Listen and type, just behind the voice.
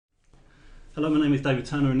Hello, my name is David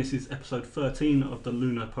Turner and this is episode 13 of the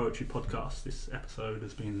Lunar Poetry Podcast. This episode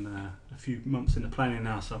has been a few months in the planning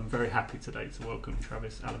now, so I'm very happy today to welcome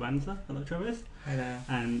Travis Alabanza. Hello, Travis. Hi there.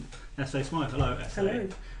 And S.A. Smythe. Hello, S.A. Hello.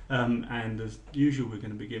 And as usual, we're going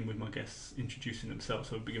to begin with my guests introducing themselves,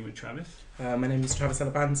 so we'll begin with Travis. My name is Travis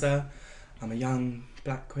Alabanza. I'm a young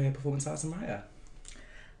black queer performance artist and writer.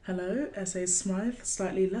 Hello, S.A. Smythe,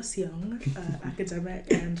 slightly less young,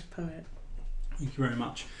 academic and poet. Thank you very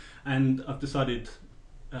much. And I've decided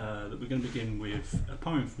that we're going to begin with a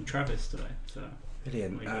poem from Travis today. So,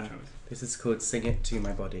 Brilliant. there you go, Travis. This is called Sing It to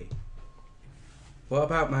My Body. What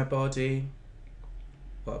about my body?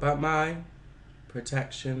 What about my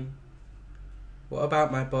protection? What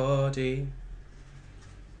about my body?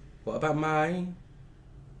 What about my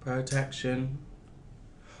protection?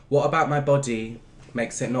 What about my body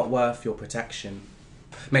makes it not worth your protection?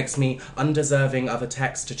 Makes me undeserving of a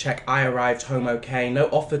text to check I arrived home okay. No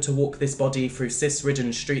offer to walk this body through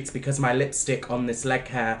cis-ridden streets because my lipstick on this leg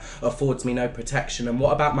hair affords me no protection. And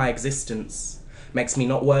what about my existence? Makes me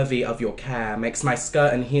not worthy of your care. Makes my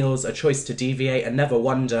skirt and heels a choice to deviate and never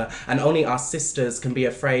wonder. And only our sisters can be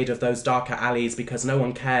afraid of those darker alleys because no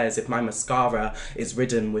one cares if my mascara is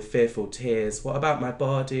ridden with fearful tears. What about my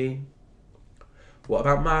body? What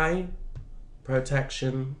about my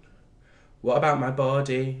protection? What about my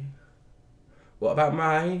body? What about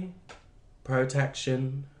my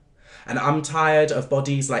protection? And I'm tired of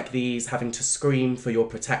bodies like these having to scream for your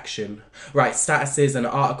protection. Write statuses and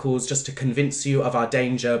articles just to convince you of our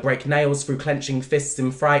danger. Break nails through clenching fists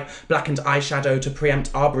in fright. Blackened eyeshadow to preempt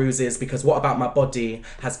our bruises. Because what about my body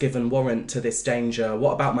has given warrant to this danger?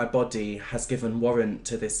 What about my body has given warrant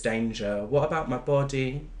to this danger? What about my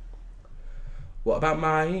body? What about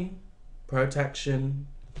my protection?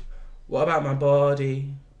 What about my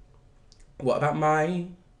body? What about my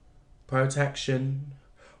protection?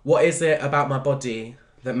 What is it about my body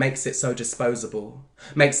that makes it so disposable?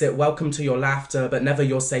 Makes it welcome to your laughter but never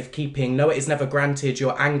your safekeeping? No, it is never granted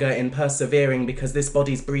your anger in persevering because this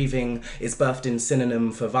body's breathing is birthed in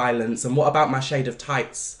synonym for violence. And what about my shade of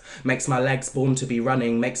tights? Makes my legs born to be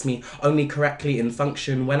running, makes me only correctly in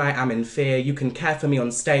function when I am in fear. You can care for me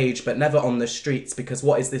on stage but never on the streets because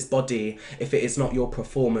what is this body if it is not your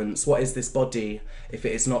performance? What is this body if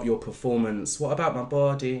it is not your performance? What about my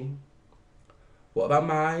body? What about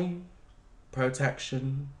my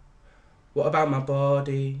protection? What about my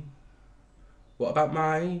body? What about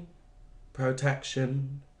my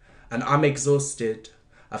protection? And I'm exhausted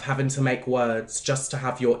of having to make words just to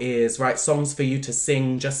have your ears, write songs for you to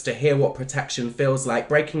sing just to hear what protection feels like,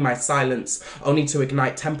 breaking my silence only to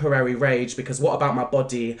ignite temporary rage because what about my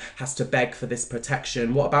body has to beg for this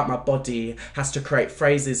protection? What about my body has to create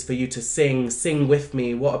phrases for you to sing with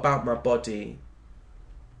me? What about my body?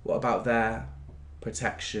 What about their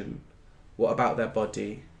protection? What about their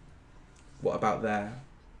body? What about their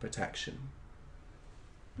protection?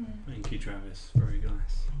 Thank you, Travis. Very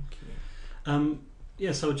nice. Thank you.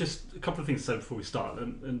 Yeah, so just a couple of things to say before we start,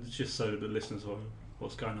 and just so the listeners know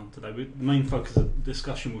what's going on today. The main focus of the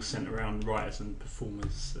discussion will centre around writers and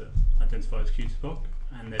performers identified as QTPOC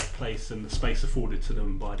and their place and the space afforded to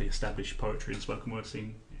them by the established poetry and spoken word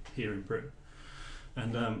scene here in Britain.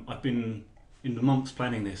 And I've been, in the months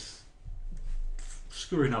planning this,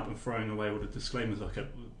 screwing up and throwing away all the disclaimers I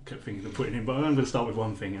kept thinking of putting in, but I'm going to start with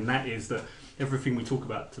one thing, and that is that everything we talk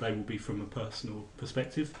about today will be from a personal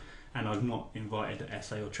perspective. And I've not invited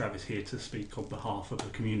S.A. or Travis here to speak on behalf of a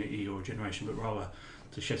community or a generation, but rather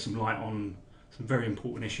to shed some light on some very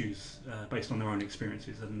important issues based on their own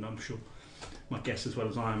experiences. And I'm sure my guests, as well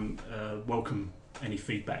as I am, welcome any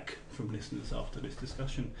feedback from listeners after this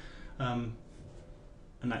discussion. And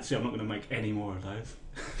that's it, I'm not going to make any more of those.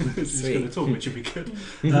 Just going to talk, which would be good.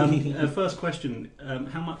 First question,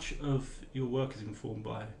 how much of your work is informed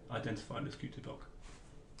by identifying as QTPOC?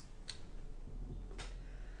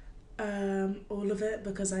 All of it,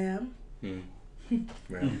 because I am.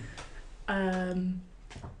 Right. I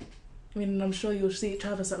mean, I'm sure you'll see,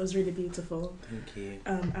 Travis, that was really beautiful. Thank you.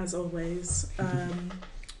 As always.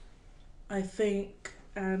 I think,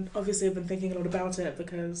 and obviously I've been thinking a lot about it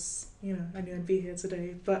because, you know, I knew I'd be here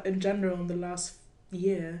today, but in general, in the last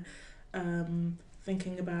year,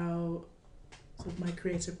 thinking about sort of my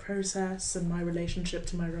creative process and my relationship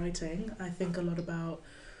to my writing, I think a lot about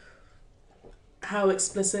how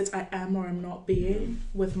explicit I am or am not being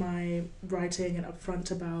with my writing and upfront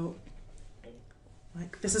about,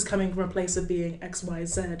 like, this is coming from a place of being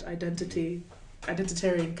XYZ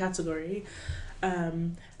identitarian category.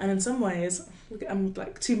 And in some ways, I'm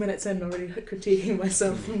like 2 minutes in already critiquing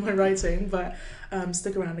myself for my writing, but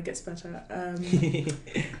stick around, it gets better.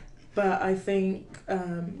 But I think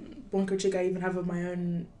one critique I even have of my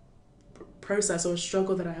own process or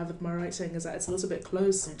struggle that I have with my writing is that it's a little bit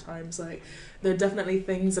closed sometimes. Like, there are definitely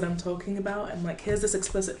things that I'm talking about, and like, here's this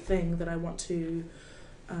explicit thing that I want to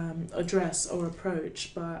address or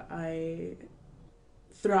approach, but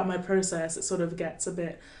throughout my process, it sort of gets a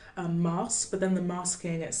bit masked, but then the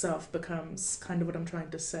masking itself becomes kind of what I'm trying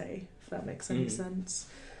to say, if that makes any sense.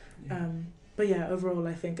 Yeah. But yeah, overall,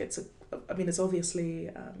 I think it's obviously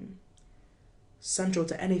central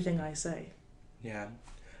to anything I say. Yeah.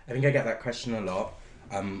 I think I get that question a lot.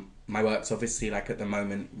 My work's obviously, like, at the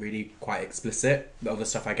moment, really quite explicit. All the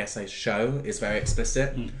stuff I guess I show is very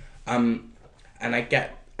explicit. And I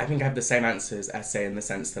think I have the same answer as essay, in the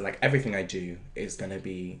sense that, like, everything I do is going to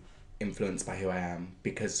be influenced by who I am,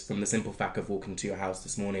 because from the simple fact of walking to your house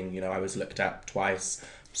this morning, you know, I was looked at twice,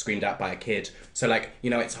 screamed at by a kid. So, like, you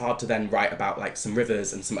know, it's hard to then write about, like, some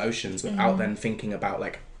rivers and some oceans without then thinking about,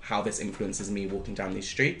 like, how this influences me walking down these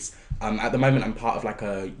streets. At the moment, I'm part of, like,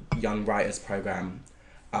 a young writers program,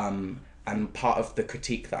 and part of the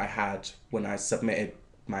critique that I had when I submitted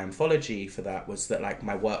my anthology for that was that, like,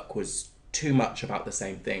 my work was too much about the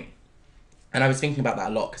same thing. And I was thinking about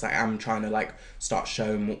that a lot, because I am trying to, like, start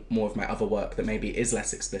showing more of my other work that maybe is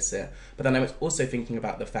less explicit. But then I was also thinking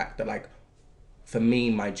about the fact that, like, for me,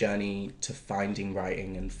 my journey to finding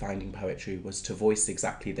writing and finding poetry was to voice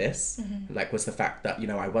exactly this. Like, was the fact that, you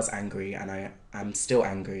know, I was angry, and I am still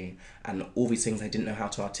angry, and all these things I didn't know how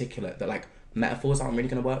to articulate, that, like, metaphors aren't really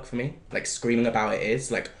going to work for me. Like, screaming about it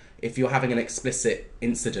is. Like, if you're having an explicit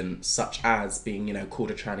incident, such as being, you know,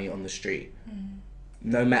 called a tranny on the street,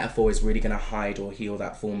 no metaphor is really going to hide or heal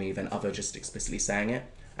that for me than other just explicitly saying it.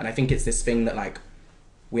 And I think it's this thing that, like,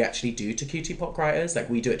 we actually do to QT-pop writers. Like,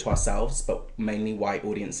 we do it to ourselves, but mainly white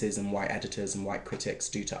audiences and white editors and white critics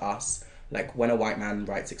do to us. Like, when a white man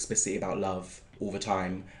writes explicitly about love all the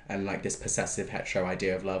time, and, like, this possessive hetero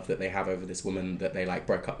idea of love that they have over this woman that they, like,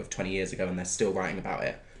 broke up with 20 years ago, and they're still writing about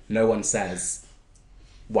it, no one says,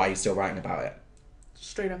 why are you still writing about it?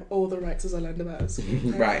 Straight up, all the writers I learned about at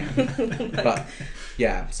school. Right. But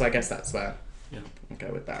yeah, so I guess that's where I'll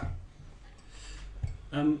go with that.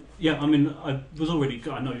 Yeah, I mean, I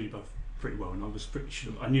know you both pretty well, and I was pretty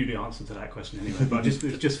sure I knew the answer to that question anyway. But just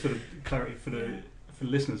for the clarity for the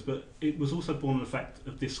listeners, but it was also born of the fact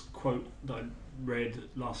of this quote that I read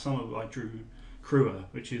last summer by Drew Kruger,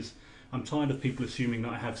 which is, "I'm tired of people assuming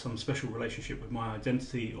that I have some special relationship with my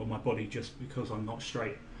identity or my body just because I'm not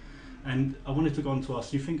straight." And I wanted to go on to ask,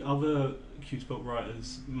 do you think other QT-pop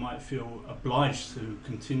writers might feel obliged to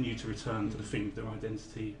continue to return to the theme of their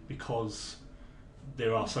identity because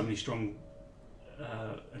there are so many strong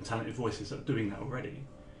and talented voices that are doing that already?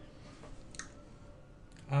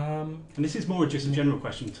 And this is more just a general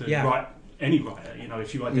question to any writer, you know,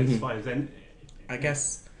 if you identify as any... I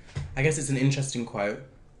guess it's an interesting quote.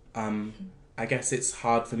 I guess it's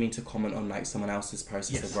hard for me to comment on, like, someone else's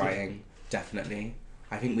process of writing, definitely.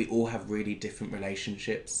 I think we all have really different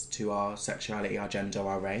relationships to our sexuality, our gender,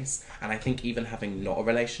 our race. And I think even having not a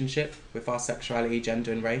relationship with our sexuality,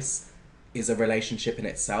 gender and race is a relationship in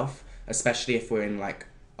itself, especially if we're in, like,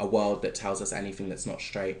 a world that tells us anything that's not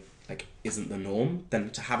straight, like, isn't the norm. Then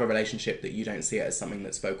to have a relationship that you don't see it as something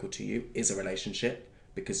that's vocal to you is a relationship,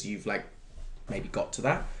 because you've, like, maybe got to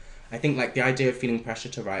that. I think, like, the idea of feeling pressure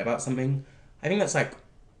to write about something, I think that's, like,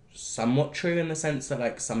 somewhat true in the sense that,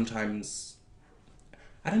 like, sometimes...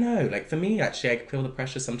 I don't know, like, for me, actually, I feel the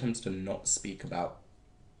pressure sometimes to not speak about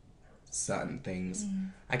certain things.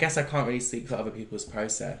 I guess I can't really speak for other people's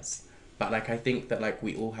process, but, like, I think that, like,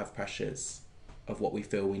 we all have pressures of what we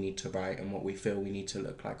feel we need to write and what we feel we need to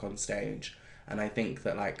look like on stage. And I think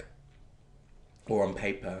that, like, or on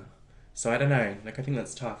paper. So I don't know, like, I think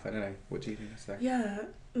that's tough. I don't know. What do you think? Yeah,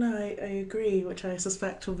 no, I agree, which I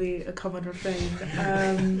suspect will be a common refrain.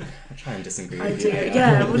 I'll try and disagree with you.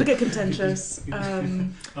 Yeah, we'll get contentious.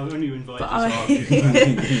 I'll only invite you to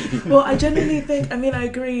argue. Well, I genuinely think, I mean, I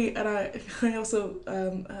agree, and I also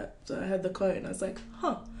I heard the quote and I was like,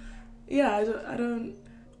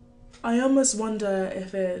 I almost wonder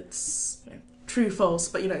if it's true, false,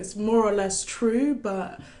 but, you know, it's more or less true,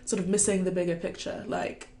 but sort of missing the bigger picture.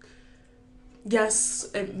 Like, yes,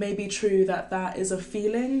 it may be true that is a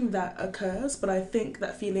feeling that occurs, but I think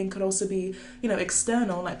that feeling could also be, you know,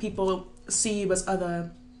 external. Like, people see you as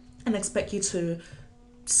other and expect you to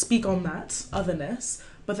speak on that otherness.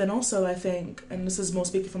 But then also, I think, and this is more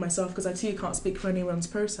speaking for myself because I too can't speak for anyone's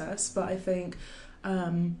process, but I think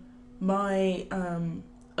my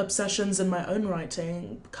obsessions in my own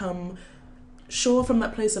writing come sure from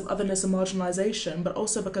that place of otherness and marginalization, but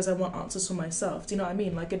also because I want answers for myself. Do you know what I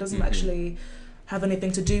mean? Like, it doesn't actually have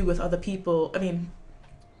anything to do with other people. I mean,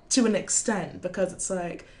 to an extent, because it's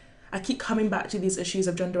like, I keep coming back to these issues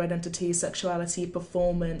of gender identity, sexuality,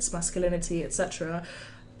 performance, masculinity, etc.,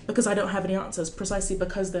 because I don't have any answers, precisely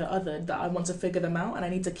because they're othered, that I want to figure them out, and I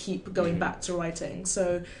need to keep going back to writing.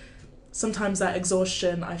 So sometimes that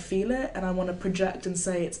exhaustion, I feel it, and I want to project and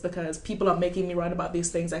say it's because people are making me write about these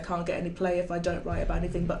things. I can't get any play if I don't write about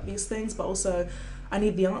anything but these things, but also I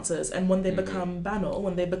need the answers. And when they become banal,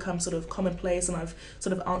 when they become sort of commonplace and I've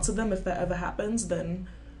sort of answered them, if that ever happens, then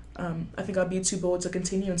I think I'd be too bored to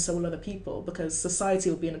continue, and so will other people, because society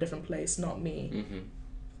will be in a different place, not me. If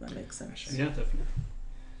that makes sense. Yeah, definitely.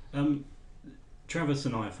 Travis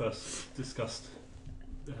and I first discussed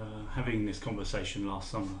having this conversation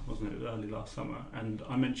last summer, wasn't it? Early last summer, and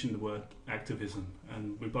I mentioned the word activism,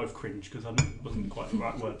 and we both cringed because I knew it wasn't quite the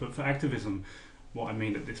right word. But for activism, what I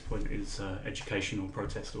mean at this point is educational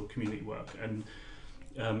protest or community work. And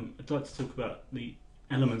I'd like to talk about the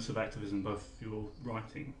elements of activism, both your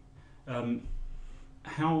writing.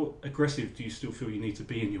 How aggressive do you still feel you need to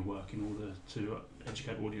be in your work in order to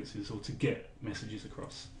educate audiences or to get messages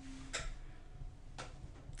across?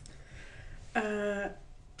 I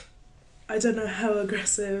don't know how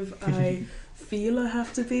aggressive I feel I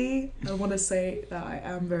have to be. I want to say that I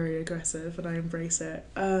am very aggressive and I embrace it.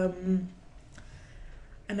 And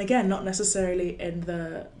again, not necessarily in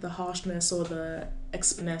the harshness or the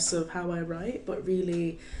expertness of how I write, but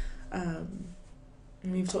really,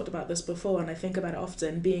 we've talked about this before, and I think about it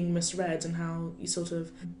often, being misread and how you sort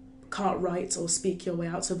of can't write or speak your way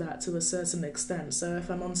out of that to a certain extent. So if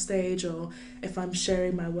I'm on stage or if I'm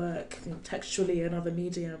sharing my work textually in other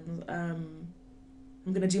mediums, I'm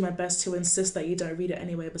going to do my best to insist that you don't read it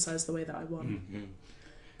anyway besides the way that I want.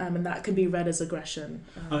 And that can be read as aggression.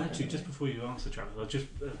 Actually, just before you answer, Travis,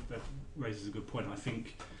 that raises a good point. I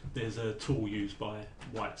think there's a tool used by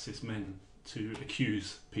white cis men to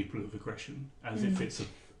accuse people of aggression as if it's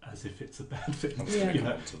a bad thing.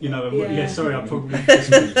 Yeah. Sorry, I'm probably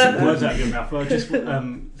putting some words out of your mouth. But I just,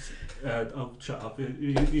 I'll shut up.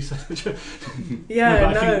 You said.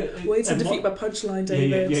 Way to defeat my punchline,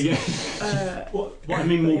 David. Yeah. What I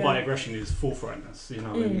mean more by aggression is forthrightness.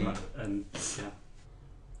 And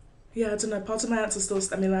yeah, I don't know. Part of my answer still.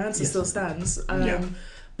 My answer still stands.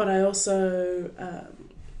 But I also,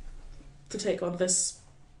 to take on this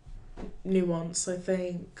nuance, I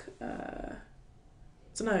think.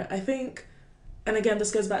 I think, and again,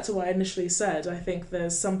 this goes back to what I initially said. I think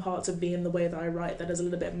there's some parts of me in the way that I write that is a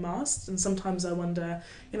little bit masked, and sometimes I wonder,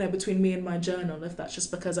 between me and my journal, if that's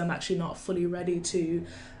just because I'm actually not fully ready to,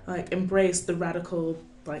 embrace the radical,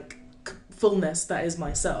 fullness that is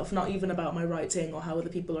myself. Not even about my writing or how other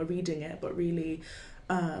people are reading it, but really,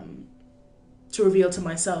 to reveal to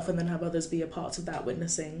myself and then have others be a part of that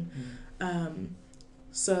witnessing.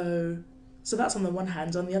 So that's on the one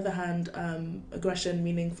hand. On the other hand, aggression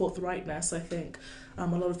meaning forthrightness, I think a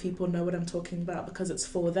lot of people know what I'm talking about because it's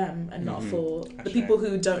for them and not for the people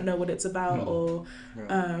who don't know what it's about or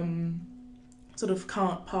sort of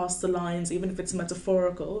can't pass the lines, even if it's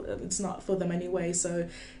metaphorical. It's not for them anyway, so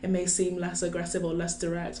it may seem less aggressive or less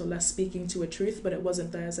direct or less speaking to a truth, but it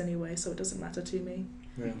wasn't theirs anyway, so it doesn't matter to me.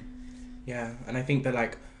 Yeah, and I think that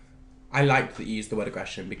I like that you use the word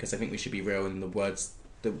aggression because I think we should be real in the words.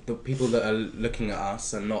 The people that are looking at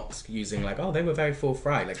us are not using they were very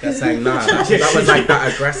forthright. They're saying, nah, that was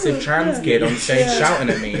that aggressive trans kid on stage shouting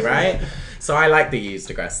at me, right? So I like that you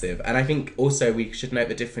used aggressive. And I think also we should note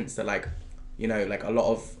the difference that a lot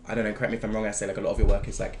of, I don't know, correct me if I'm wrong, I say a lot of your work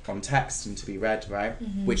is on text and to be read, right?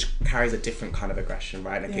 Which carries a different kind of aggression,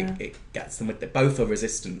 right? It gets them with both are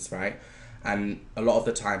resistance, right? And a lot of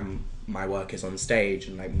the time my work is on stage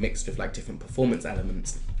and mixed with different performance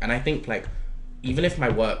elements. And I think even if my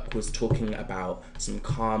work was talking about some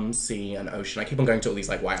calm sea and ocean, I keep on going to all these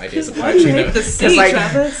white ideas of poetry. The sea,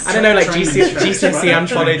 Travis. I don't know, GCSE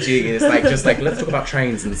anthology is let's talk about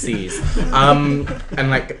trains and seas.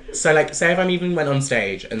 Say if I even went on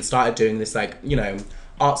stage and started doing this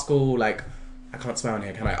art school I can't swear on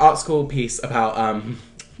here, can I? Art school piece about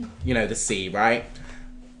the sea, right?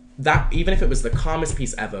 That, even if it was the calmest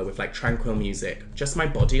piece ever with tranquil music, just my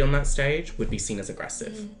body on that stage would be seen as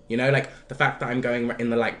aggressive. The fact that I'm going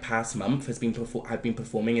in the past month I've been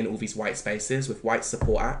performing in all these white spaces with white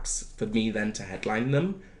support acts, for me then to headline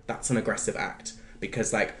them, that's an aggressive act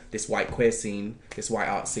because this white queer scene, this white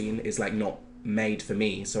art scene is not made for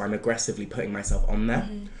me, so I'm aggressively putting myself on there.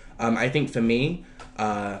 I think for me,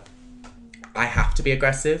 I have to be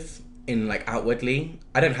aggressive in outwardly.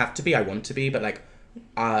 I don't have to be, I want to be, but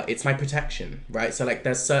it's my protection, right? So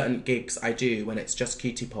there's certain gigs I do when it's just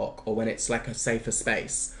QTPOC or when it's a safer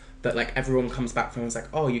space that everyone comes back from and is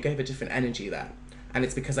oh, you gave a different energy there. And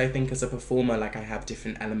it's because I think as a performer I have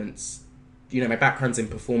different elements you know, my background's in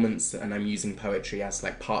performance and I'm using poetry as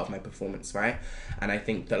like part of my performance, right? And I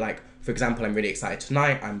think that, like, for example, I'm really excited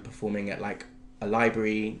tonight. I'm performing at like a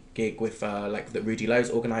library gig with like that Rudy Lowe's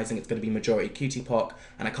organising. It's going to be majority QTPOC,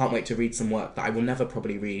 and I can't wait to read some work that I will never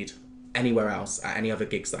probably read anywhere else at any other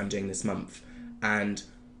gigs that I'm doing this month. And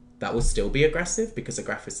that will still be aggressive because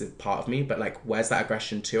aggressive is part of me, but like, where's that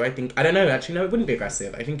aggression to? I think, I don't know, actually, no, it wouldn't be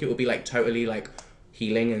aggressive. I think it would be like totally like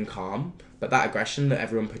healing and calm. But that aggression that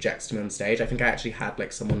everyone projects to me on stage, I think I actually had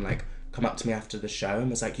like someone like come up to me after the show and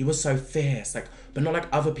was like, you were so fierce, like, but not like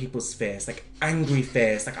other people's fierce, like angry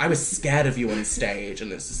fierce, like I was scared of you on stage,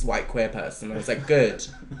 and it's this white queer person. I was like, good,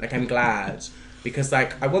 like I'm glad, because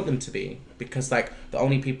like I want them to be, because like the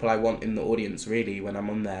only people I want in the audience really when I'm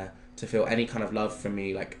on there to feel any kind of love from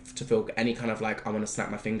me, like to feel any kind of like I want to snap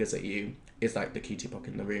my fingers at you, is like the QTPOC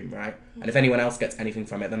in the room, right? And if anyone else gets anything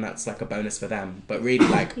from it, then that's like a bonus for them. But really,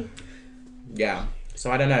 like, yeah.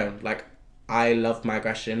 So I don't know, like, I love my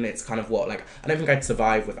aggression. It's kind of what, like, I don't think I'd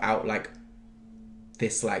survive without like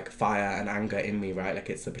this like fire and anger in me, right? Like,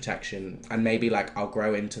 it's the protection. And maybe like I'll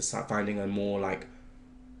grow into finding a more like,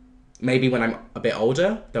 maybe when I'm a bit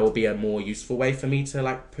older, there will be a more useful way for me to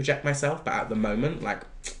like project myself. But at the moment, like,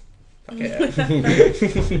 fuck it.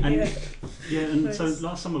 And Nice. so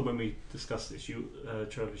last summer when we discussed this,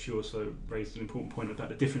 Travis, you also raised an important point about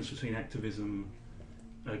the difference between activism,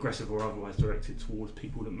 aggressive or otherwise, directed towards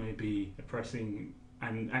people that may be oppressing,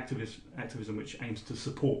 and activism which aims to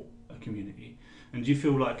support a community. And do you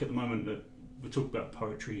feel like at the moment that we're talking about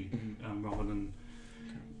poetry rather than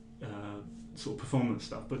sort of performance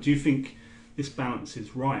stuff, but do you think this balance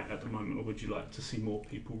is right at the moment, or would you like to see more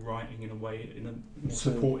people writing in a way, in a more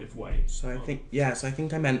supportive way? So I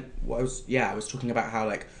think I meant I was talking about how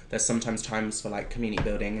like there's sometimes times for like community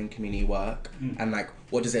building and community work, and like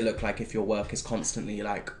what does it look like if your work is constantly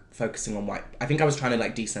like focusing on white. I think I was trying to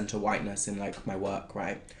like decenter whiteness in like my work,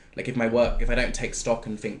 right? Like if I don't take stock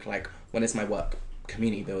and think like, when is my work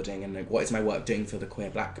community building, and like what is my work doing for the queer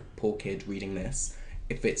black poor kid reading this,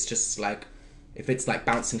 if it's like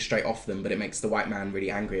bouncing straight off them, but it makes the white man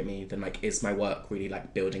really angry at me, then like, is my work really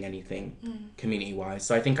like building anything community wise?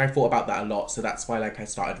 So I think I thought about that a lot. So that's why like I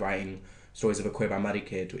started writing Stories of a Queer Brown Muddy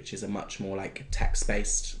Kid, which is a much more like text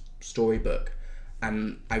based storybook.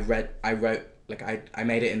 And I wrote like I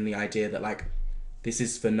made it in the idea that like this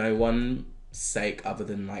is for no one's sake other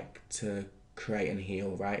than like to create and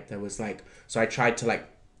heal, right? There was like, so I tried to like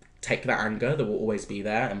take that anger that will always be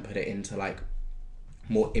there and put it into like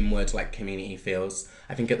more inward like community feels.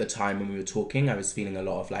 I think at the time when we were talking, I was feeling a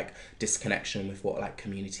lot of like disconnection with what like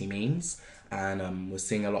community means, and was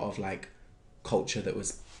seeing a lot of like culture that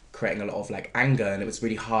was creating a lot of like anger, and it was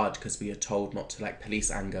really hard because we are told not to like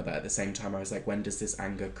police anger, but at the same time I was like, when does this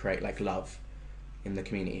anger create like love in the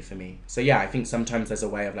community for me? So yeah, I think sometimes there's a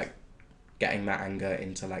way of like getting that anger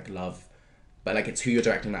into like love, but like it's who you're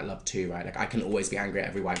directing that love to, right? Like I can always be angry at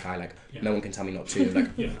every white guy, like no one can tell me not to,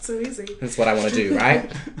 like So easy. that's what I want to do,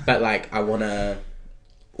 right? But like I want to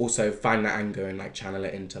also find that anger and like channel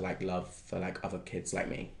it into like love for like other kids like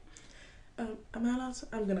me. Am I allowed to?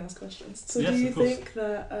 I'm going to ask questions. So Yes, do you of course. think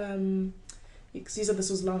that, because you said this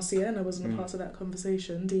was last year and I wasn't a part of that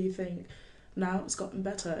conversation, do you think now it's gotten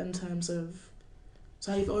better in terms of,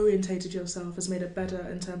 so how you've orientated yourself has made it better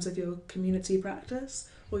in terms of your community practice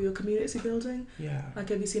or your community building? Yeah. Like,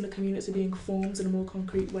 have you seen a community being formed in a more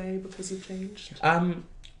concrete way because you've changed?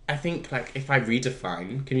 I think like if I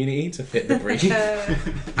redefine community to fit the brief,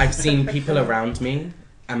 I've seen people around me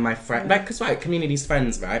and my friend, like, because like community's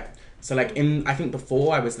friends, right? So like I think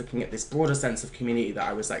before I was looking at this broader sense of community that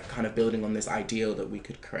I was like kind of building on this ideal that we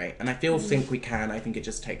could create, and I think we can. I think it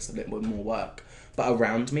just takes a little bit more work. But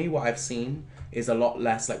around me, what I've seen is a lot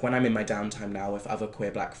less, like when I'm in my downtime now with other queer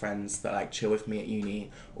black friends that like chill with me at uni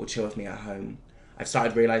or chill with me at home, I've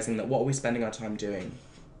started realising that what are we spending our time doing?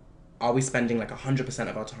 Are we spending like 100%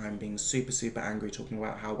 of our time being super, super angry talking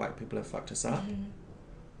about how white people have fucked us up?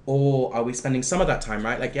 Or are we spending some of that time,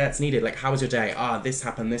 right? Like, yeah, it's needed. Like, how was your day? This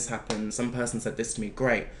happened. Some person said this to me.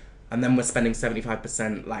 Great. And then we're spending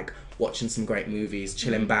 75% like watching some great movies,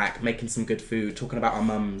 chilling back, making some good food, talking about our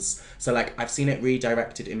mums. So like I've seen it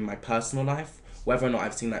redirected in my personal life. Whether or not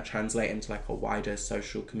I've seen that translate into like a wider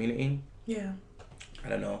social community, Yeah. I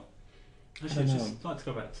don't know. Actually, I'd just like to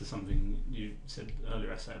go back to something you said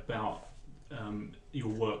earlier, Asa, about your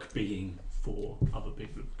work being for other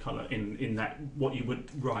people of colour, in that what you would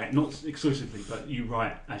write, not exclusively, but you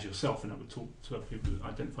write as yourself and I would talk to other people who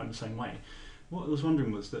identify in the same way. What I was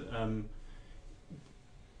wondering was that,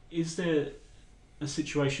 is there a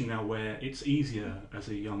situation now where it's easier as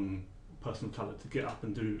a young person of colour to get up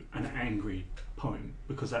and do an angry poem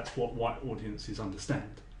because that's what white audiences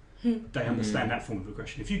understand? they understand that form of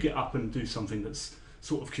aggression. If you get up and do something that's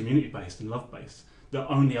sort of community-based and love-based, that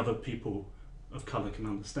only other people of colour can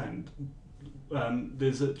understand,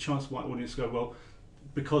 there's a chance white audience go, well,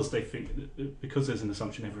 because they think, because there's an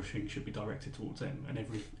assumption everything should be directed towards them, and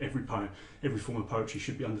every form of poetry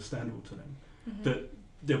should be understandable to them, that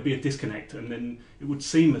there'll be a disconnect, and then it would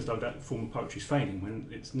seem as though that form of poetry is fading when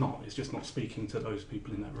it's not. It's just not speaking to those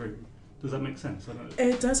people in that room. Does that make sense? I don't know.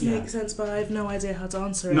 It does make sense, but I have no idea how to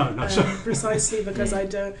answer it. No, precisely because I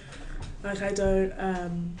don't. I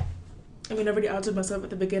mean, I really outed myself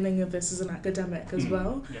at the beginning of this as an academic as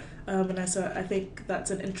well, and I think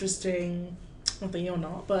that's an interesting. Not that you're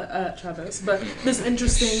not, but Travis. But there's an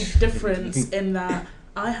interesting difference in that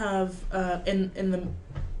I have in the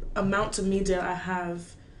amount of media I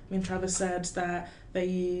have. I mean, Travis said that they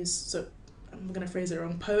use. So I'm going to phrase it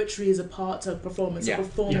wrong. Poetry is a part of performance. Yeah.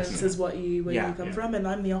 Performance is where you come from, and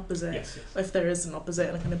I'm the opposite. Yes. If there is an opposite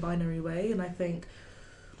in a kind of binary way, and I think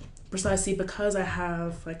precisely because I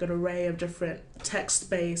have like an array of different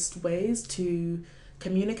text-based ways to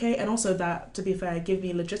communicate, and also that, to be fair, give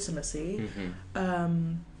me legitimacy.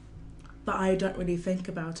 But I don't really think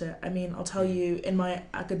about it. I mean, I'll tell you, in my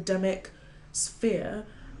academic sphere,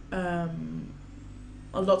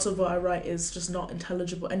 a lot of what I write is just not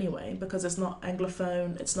intelligible anyway, because it's not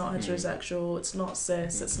anglophone, it's not heterosexual, it's not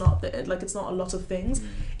cis, it's not it's not a lot of things,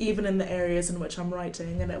 even in the areas in which I'm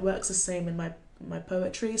writing, and it works the same in my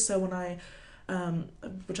poetry. So when I,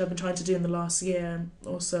 which I've been trying to do in the last year,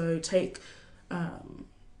 also take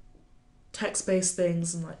text-based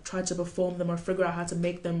things and like try to perform them or figure out how to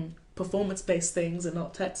make them performance-based things and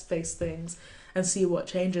not text-based things, and see what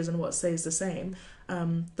changes and what stays the same.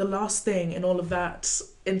 The last thing in all of that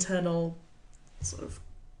internal sort of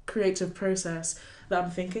creative process that I'm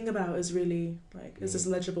thinking about is really like, is this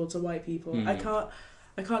legible to white people? I can't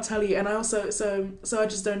tell you. And I also so I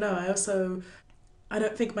just don't know. I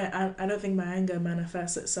don't think my anger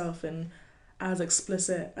manifests itself in as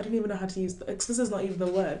explicit. I don't even know how to use explicit is not even the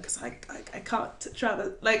word, because I can't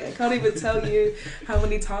I can't even tell you how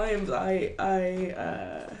many times I mean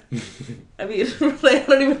I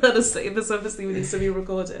don't even know how to say this. Obviously it needs to be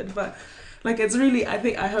recorded, but it's really,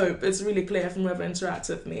 I hope it's really clear from whoever interacts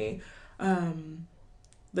with me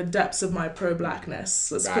the depths of my pro-blackness,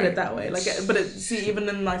 let's put it that way. But even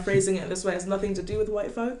in my phrasing it this way, it has nothing to do with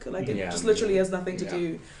white folk. It just literally has nothing to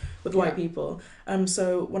do with white people.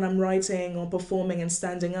 So when I'm writing or performing and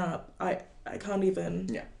standing up, I can't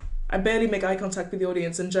even. I barely make eye contact with the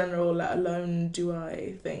audience in general, let alone do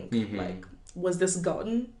I think was this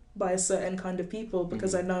gotten by a certain kind of people,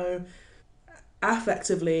 because I know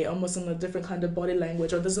affectively, almost in a different kind of body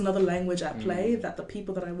language, or there's another language at play that the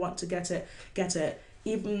people that I want to get it,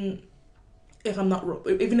 even if I'm not,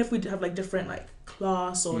 even if we have different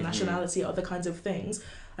class or nationality or other kinds of things,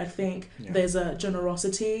 I think there's a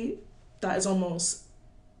generosity that is almost,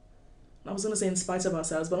 I was going to say in spite of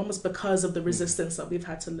ourselves, but almost because of the resistance that we've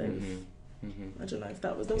had to live. I don't know if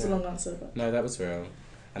that was a long answer. But. No, that was real.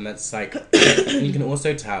 And that's you can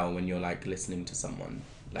also tell when you're listening to someone,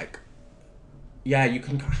 you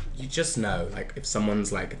just know if someone's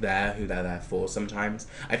there, who they're there for. Sometimes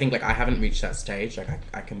I think I haven't reached that stage.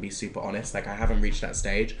 I can be super honest. I haven't reached that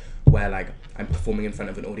stage where I'm performing in front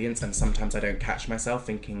of an audience, and sometimes I don't catch myself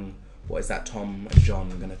thinking, what is that Tom and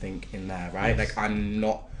John gonna think in there, right? I'm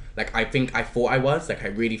not I thought I was I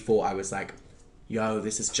really thought I was yo,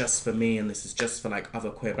 this is just for me and this is just for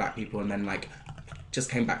other queer black people. And then just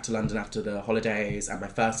came back to London after the holidays, and my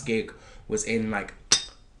first gig was in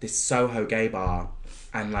this Soho gay bar,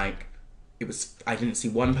 and it was, I didn't see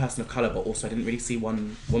one person of colour, but also I didn't really see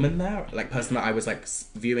one woman there, person that I was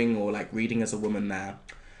viewing or reading as a woman there.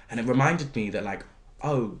 And it reminded me that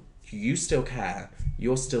oh, you still care,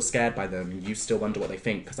 you're still scared by them, you still wonder what they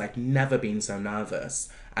think, because I'd never been so nervous.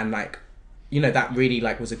 And that really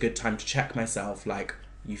was a good time to check myself.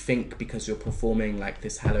 You think because you're performing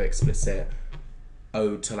this hella explicit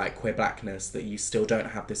ode to queer blackness that you still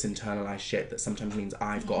don't have this internalized shit that sometimes means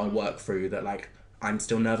I've got to work through, that I'm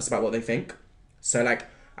still nervous about what they think. So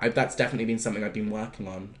that's definitely been something I've been working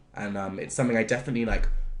on, and it's something I definitely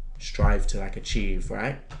strive to achieve,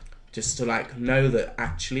 right? Just to know that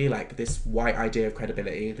actually this white idea of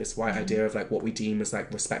credibility, this white idea of what we deem as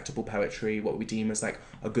respectable poetry, what we deem as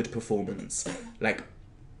a good performance, it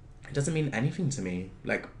doesn't mean anything to me.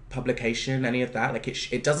 Publication, any of that,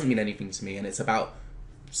 it doesn't mean anything to me. And it's about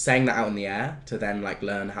saying that out in the air to then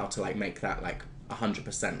learn how to make that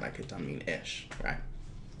 100% it doesn't mean ish, right?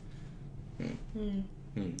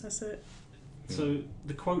 That's it. So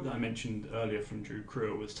the quote that I mentioned earlier from Drew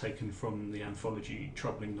Creel was taken from the anthology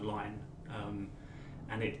Troubling the Line,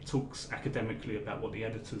 and it talks academically about what the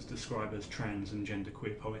editors describe as trans and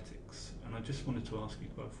genderqueer poetics. And I just wanted to ask you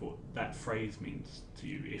both what that phrase means to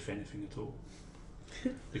you, if anything at all.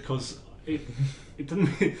 Because it doesn't.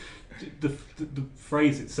 The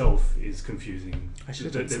phrase itself is confusing. I should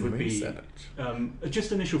have done some research.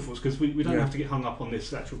 Just initial thoughts, because we don't have to get hung up on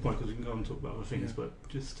this actual point, because we can go and talk about other things, but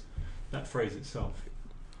just that phrase itself.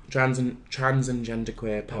 Trans and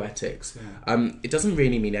genderqueer poetics. It doesn't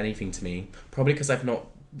really mean anything to me. Probably because I've not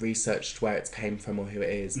researched where it came from or who it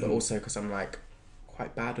is, but also because I'm like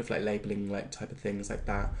quite bad with like labeling like type of things like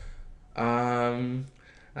that.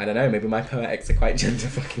 I don't know. Maybe my poetics are quite gender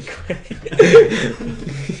fucking queer.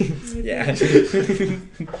 Yeah.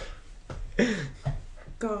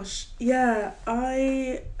 Gosh, yeah.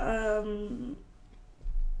 I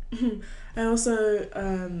also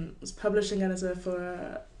was publishing editor for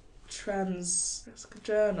a trans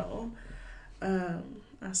journal,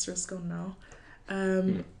 asterisk gone now,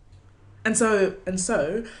 and so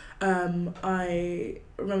I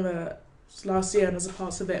remember last year, and as a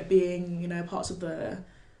part of it being, part of the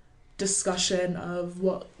discussion of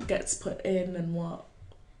what gets put in and what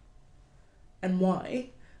and why,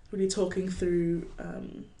 really talking through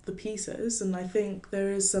the pieces, and I think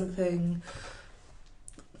maybe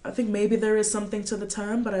there is something to the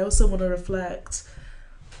term, but I also want to reflect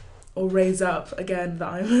or raise up again that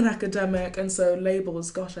I'm an academic, and so labels,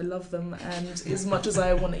 gosh, I love them, and as much as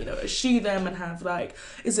I want to, eschew them and have like,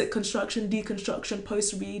 is it construction, deconstruction,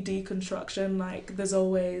 post-re-deconstruction, like there's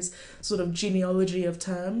always sort of genealogy of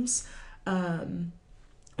terms,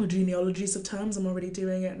 or genealogies of terms, I'm already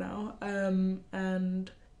doing it now, and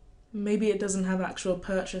maybe it doesn't have actual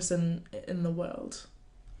purchase in the world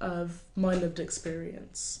of my lived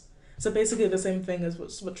experience. So basically the same thing as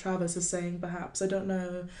what Travis is saying, perhaps. I don't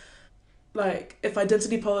know, like, if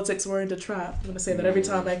identity politics weren't a trap, I'm going to say that every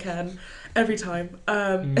time I can, every time,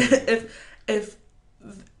 if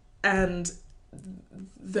and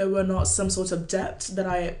there were not some sort of debt that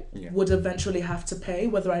I would eventually have to pay,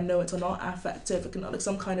 whether I know it or not, affective, economic,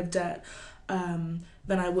 some kind of debt, then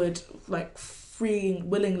I would, like,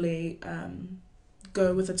 willingly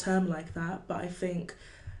go with a term like that. But I think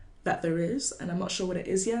that there is, and I'm not sure what it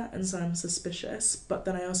is yet, and so I'm suspicious. But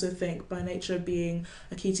then I also think, by nature of being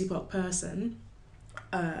a QT-pop person,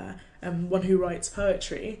 and one who writes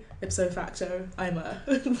poetry, ipso facto, I'm a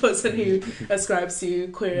person who ascribes to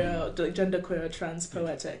queer, genderqueer, trans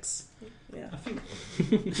poetics. Yeah, I think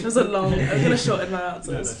it was a long. I'm going to shorten my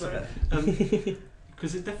answers,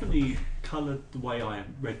 because it definitely coloured the way I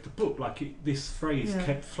read the book. Like this phrase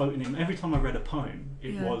kept floating in every time I read a poem.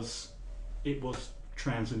 It was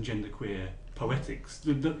trans and genderqueer poetics.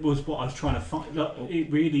 That was what I was trying to find. It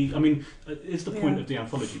really, I mean, it's the point of the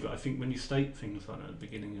anthology, but I think when you state things like that at the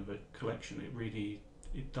beginning of a collection,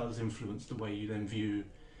 it does influence the way you then view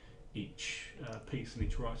each piece and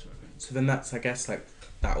each writer, I think. So then that's, I guess, like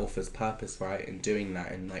that author's purpose, right, in doing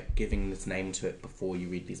that and like giving this name to it before you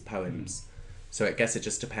read these poems. So I guess it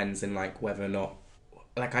just depends in like whether or not,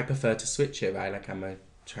 like, I prefer to switch it, right? Like, I'm a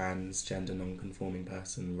transgender non-conforming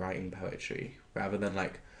person writing poetry rather than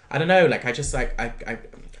like, I don't know, like I just like I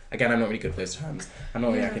again, I'm not really good at those terms. I'm not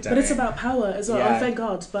really academic. But it's about power as well. Oh, thank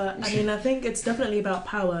God. But I mean, I think it's definitely about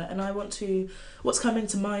power, and I want to. What's coming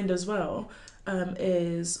to mind as well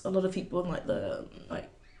is a lot of people in like the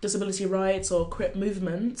disability rights or CRIP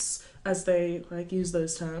movements, as they like use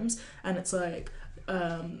those terms, and it's like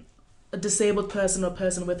a disabled person or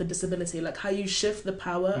person with a disability, like how you shift the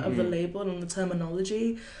power of the label and the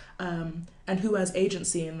terminology, and who has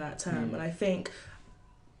agency in that term. And I think,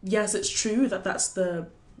 yes, it's true that that's the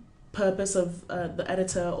purpose of the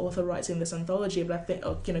editor, author writing this anthology, but I think,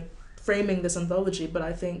 framing this anthology, but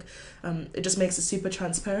I think it just makes it super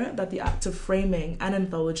transparent that the act of framing an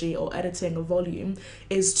anthology or editing a volume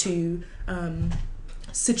is to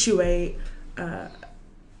situate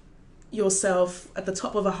yourself at the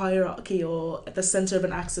top of a hierarchy or at the center of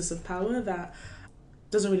an axis of power that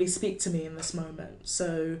doesn't really speak to me in this moment.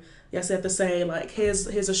 So yes, I have to say, like, here's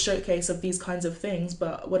a showcase of these kinds of things,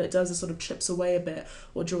 but what it does is sort of chips away a bit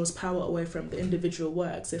or draws power away from the individual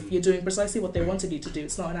works. If you're doing precisely what they wanted you to do,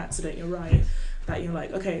 it's not an accident, you're right, that you're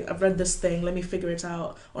like, okay, I've read this thing, let me figure it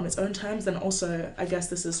out on its own terms. Then also, I guess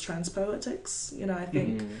this is trans poetics. I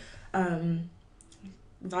think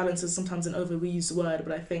violence is sometimes an overused word,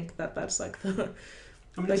 but I think that's like the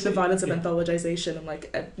the violence of anthologization and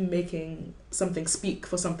like making something speak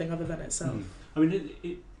for something other than itself. I mean,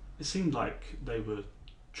 it seemed like they were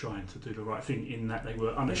trying to do the right thing in that they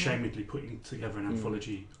were unashamedly putting together an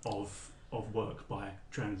anthology of of work by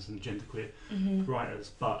trans and genderqueer Mhm.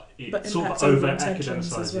 writers, but it But sort of impacts on over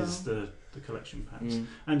intentions as academicises the collection, perhaps. Mm.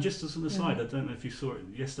 And just as an aside, Yeah. I don't know if you saw it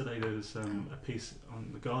yesterday. There was a piece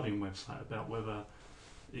on the Guardian website about whether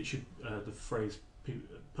it should the phrase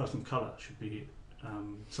 "person of colour" should be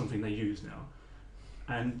something they use now.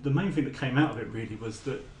 And the main thing that came out of it really was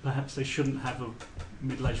that perhaps they shouldn't have a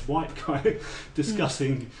middle-aged white guy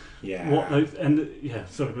discussing Yeah. what those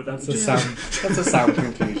sorry, but that's That's a just sound. That's a sound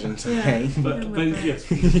conclusion to Yeah. me. but yes,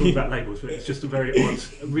 we can talk about labels, but it's just a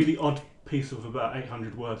really odd piece of about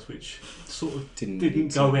 800 words, which sort of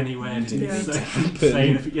didn't go anywhere. Didn't need to say happen.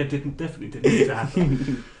 anything. Yeah, definitely didn't need to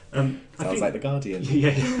happen. I Sounds think, like the Guardian. yeah.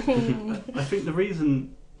 I think the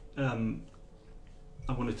reason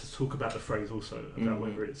I wanted to talk about the phrase also about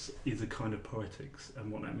whether it's is a kind of poetics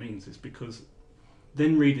and what that means is because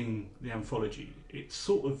then reading the anthology, it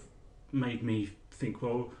sort of made me think,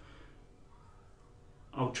 well,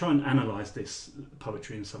 I'll try and analyse this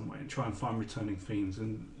poetry in some way and try and find returning themes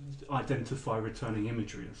and identify returning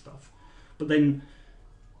imagery and stuff. But then,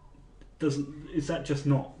 is that just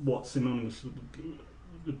not what's synonymous?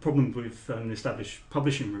 The problem with established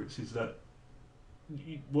publishing routes is that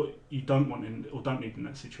what you don't want or don't need in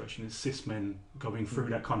that situation is cis men going through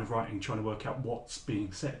that kind of writing, trying to work out what's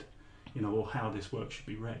being said, or how this work should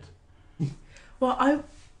be read. Well,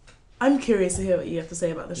 I'm curious to hear what you have to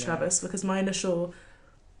say about this, Yeah. Travis, because my initial,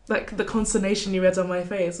 the consternation you read on my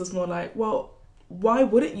face was more like, well, why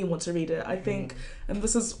wouldn't you want to read it? I think, and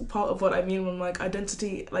this is part of what I mean when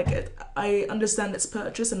identity, I understand its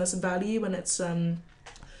purchase and its value and its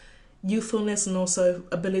youthfulness and also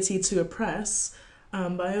ability to oppress,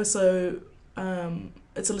 but I also,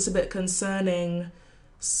 it's a little bit concerning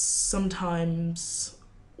sometimes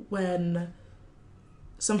when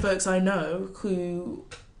some folks I know who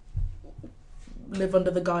live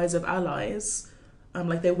under the guise of allies,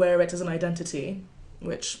 they wear it as an identity,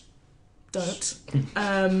 which don't,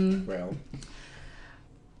 Well,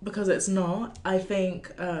 because it's not. I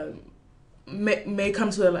think may come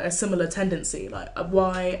to a similar tendency,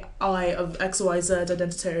 why I of XYZ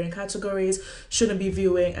identitarian categories shouldn't be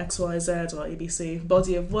viewing XYZ or ABC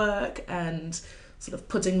body of work and sort of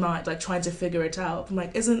putting my trying to figure it out. I'm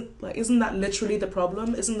isn't that literally the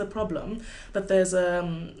problem? Isn't the problem that there's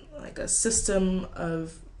a system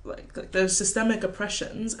of there's systemic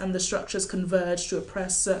oppressions and the structures converge to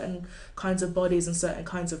oppress certain kinds of bodies and certain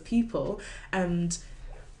kinds of people, and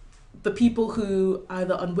the people who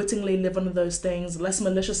either unwittingly live under those things, less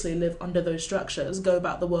maliciously live under those structures, go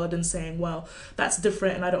about the world and saying, well, that's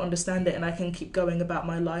different and I don't understand it and I can keep going about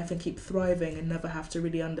my life and keep thriving and never have to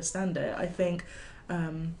really understand it. I think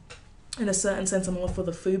in a certain sense I'm all for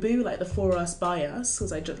the FUBU, the for us, by us, because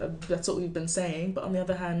that's what we've been saying. But on the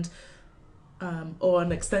other hand, or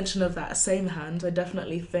an extension of that same hand, I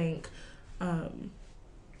definitely think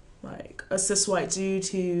a cis white dude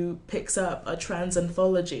who picks up a trans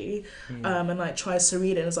anthology and tries to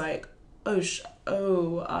read it and is I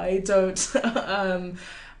don't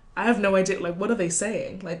I have no idea what are they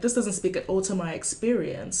saying, this doesn't speak at all to my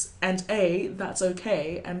experience, and A, that's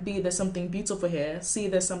okay, and B, there's something beautiful here, C,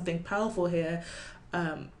 there's something powerful here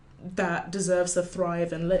that deserves to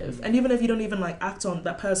thrive and live. And even if you don't even act on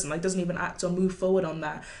that person, doesn't even act or move forward on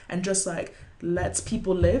that and just lets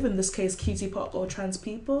people live, in this case cutie pop or trans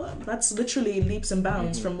people, that's literally leaps and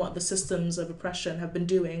bounds from what the systems of oppression have been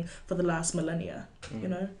doing for the last millennia.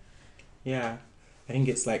 Yeah, I think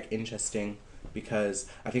it's interesting because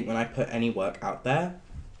I think when I put any work out there,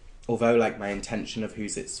 although my intention of who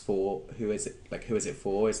is it for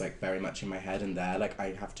is very much in my head and there,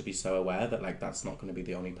 I have to be so aware that that's not going to be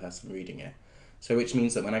the only person reading it. So which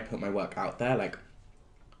means that when I put my work out there,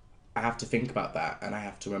 I have to think about that and I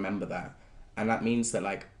have to remember that. And that means that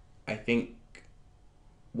I think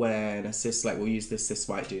when a cis we'll use this cis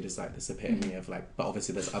white dude as this epitome of but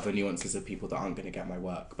obviously there's other nuances of people that aren't going to get my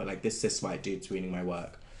work, but this cis white dude's reading my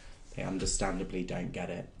work, they understandably don't get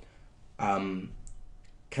it.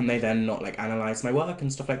 Can they then not analyze my work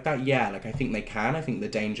and stuff like that? Yeah, I think they can. I think the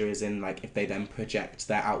danger is in if they then project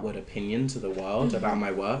their outward opinion to the world about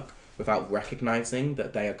my work without recognizing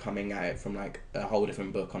that they are coming at it from a whole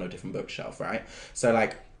different book on a different bookshelf, right? So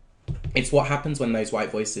it's what happens when those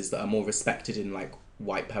white voices that are more respected in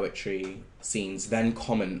white poetry scenes then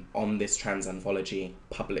comment on this trans anthology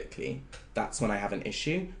publicly. That's when I have an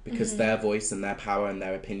issue, because their voice and their power and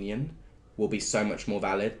their opinion will be so much more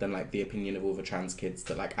valid than the opinion of all the trans kids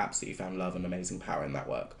that absolutely found love and amazing power in that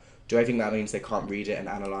work. Do I think that means they can't read it and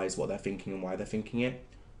analyse what they're thinking and why they're thinking it?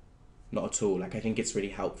 Not at all. I think it's really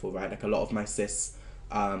helpful, right? A lot of my cis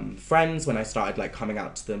friends, when I started like coming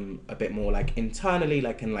out to them a bit more like internally,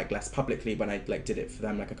 like and like less publicly, when I like did it for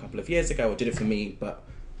them like a couple of years ago, or did it for me but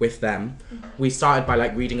with them, we started by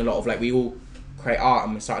like reading a lot of like, we all create art,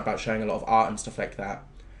 and we started by showing a lot of art and stuff like that,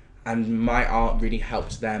 and my art really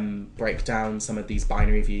helped them break down some of these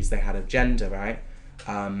binary views they had of gender, right?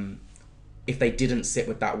 If they didn't sit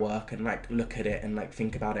with that work and like look at it and like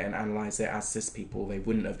think about it and analyze it as cis people, they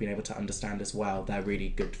wouldn't have been able to understand as well their really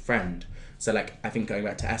good friend. So like, I think going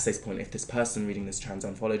back to Essay's point, if this person reading this trans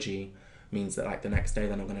anthology means that like the next day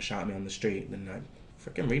they're not going to shout at me on the street, then like,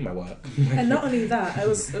 freaking read my work. And not only that, I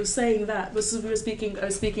was saying that, but I was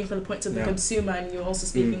speaking from the point of the consumer, and you were also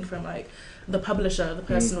speaking from like the publisher, the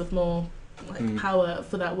person with more like power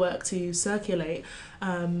for that work to circulate.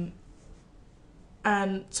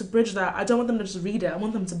 And to bridge that, I don't want them to just read it, I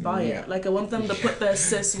want them to buy it. Like, I want them to put their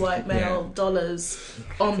cis white male dollars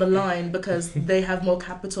on the line, because they have more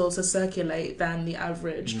capital to circulate than the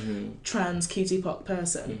average trans cutie pock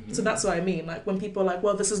person. So that's what I mean. Like, when people are like,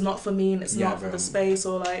 well, this is not for me and it's not for the space,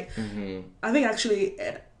 or like, I think actually,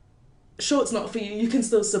 sure, it's not for you, you can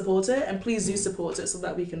still support it, and please do support it so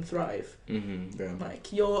that we can thrive.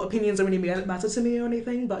 Like, your opinions don't really matter to me or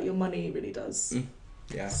anything, but your money really does.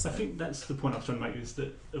 Yeah, I think that's the point I was trying to make, is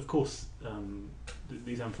that of course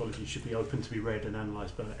these anthologies should be open to be read and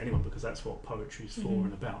analysed by anyone, because that's what poetry is for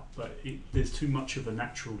and about. But there's too much of a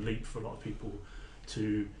natural leap for a lot of people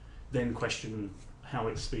to then question how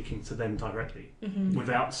it's speaking to them directly,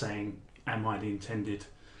 without saying, am I the intended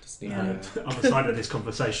other side of this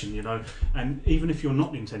conversation, you know? And even if you're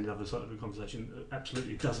not the intended other side of the conversation,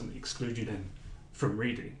 absolutely it doesn't exclude you then from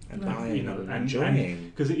reading and buying, you know, and enjoying.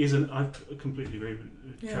 Because it is I completely agree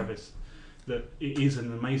with Travis that it is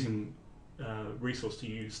an amazing resource to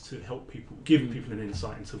use to help people, give people an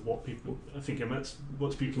insight into what people are thinking. That's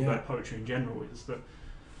what's beautiful about poetry in general, is that.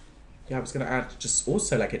 Yeah, I was going to add, just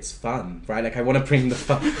also like, it's fun, right? Like, I want to bring the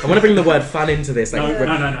fun. I want to bring the word fun into this. Like,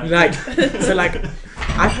 no. Like, so like,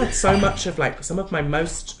 I've had so much of like some of my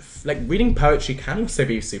most like, reading poetry can also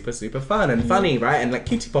be super fun and funny, right? And like,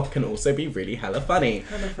 cutie pop can also be really hella funny,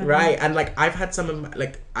 right? And like, I've had some of my,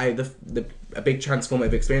 like, a big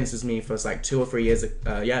transformative experience with me for like 2 or 3 years. It's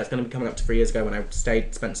going to be coming up to 3 years ago, when I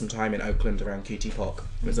spent some time in Oakland around cutie pop.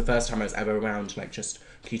 It was the first time I was ever around like just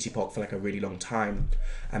cutie pop for like a really long time,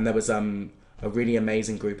 and there was a really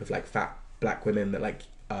amazing group of like fat black women that like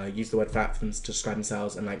used the word fat for them to describe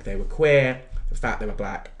themselves, and like, they were queer, they were fat, they were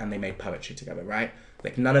black, and they made poetry together, right?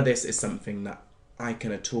 Like, none of this is something that I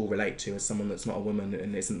can at all relate to as someone that's not a woman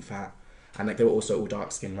and isn't fat. And like, they were also all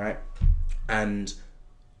dark skinned, right? And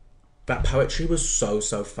that poetry was so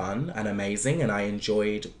fun and amazing, and I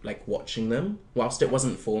enjoyed like watching them. Whilst it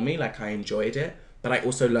wasn't for me, like, I enjoyed it, but I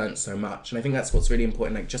also learned so much. And I think that's what's really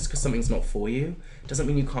important. Like, just because something's not for you doesn't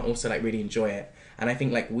mean you can't also like really enjoy it. And I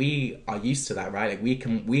think like, we are used to that, right? Like,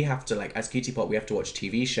 we have to, like, as cutie pop, we have to watch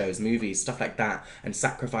TV shows, movies, stuff like that, and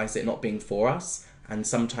sacrifice it not being for us, and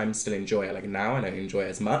sometimes still enjoy it. Like, now I don't enjoy it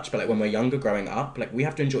as much, but like, when we're younger, growing up, like, we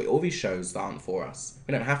have to enjoy all these shows that aren't for us.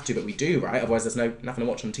 We don't have to, but we do, right? Otherwise there's nothing to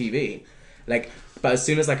watch on TV. Like, but as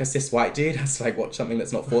soon as like a cis white dude has to like watch something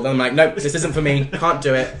that's not for them, I'm like, nope, this isn't for me, can't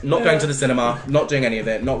do it, not going to the cinema, not doing any of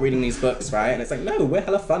it, not reading these books, right? And it's like, no, we're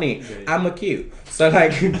hella funny, and we're cute. So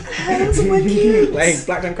like, we're cute. Like,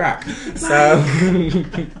 black don't crack. So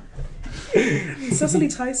Cecily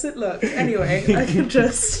Tyson, look, anyway, I can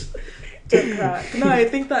just don't crack. No, I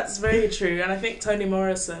think that's very true, and I think Toni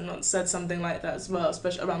Morrison once said something like that as well,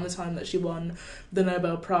 especially around the time that she won the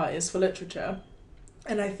Nobel Prize for Literature.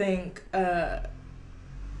 And I think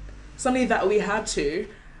something that we had to,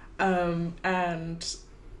 and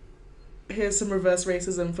here's some reverse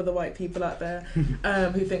racism for the white people out there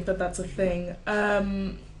who think that that's a thing.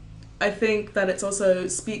 I think that it also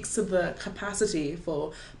speaks to the capacity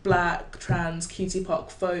for black, trans, cutie pock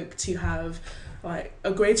folk to have like a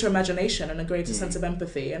greater imagination and a greater sense of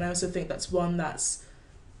empathy. And I also think that's one that's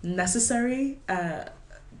necessary,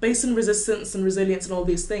 based on resistance and resilience and all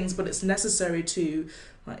these things, but it's necessary to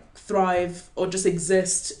like thrive or just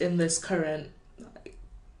exist in this current like,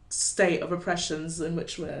 state of oppressions in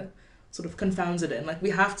which we're sort of confounded in. Like, we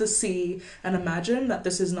have to see and imagine that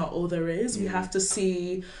this is not all there is. We have to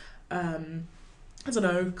see, I don't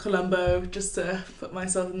know, Columbo, just to put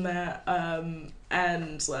myself in there,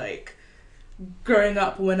 and like growing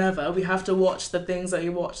up whenever, we have to watch the things that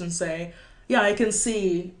you watch and say, yeah, I can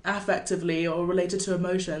see affectively or related to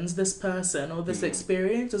emotions, this person or this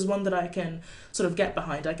experience is one that I can sort of get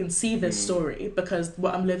behind. I can see this story, because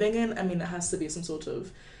what I'm living in, I mean, it has to be some sort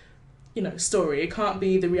of, you know, story. It can't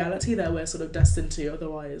be the reality that we're sort of destined to.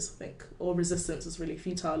 Otherwise, I think all resistance is really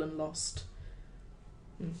futile and lost.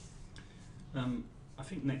 I I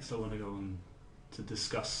think next I want to go on to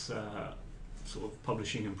discuss sort of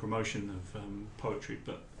publishing and promotion of poetry,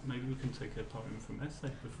 but maybe we can take a poem from essay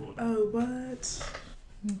before that. Oh, what?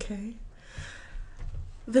 Okay.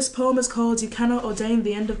 This poem is called You Cannot Ordain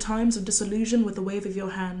the End of Times of Disillusion with a Wave of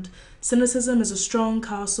Your Hand. Cynicism is a strong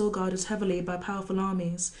castle guarded heavily by powerful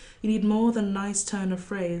armies. You need more than a nice turn of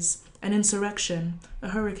phrase. An insurrection, a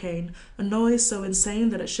hurricane, a noise so insane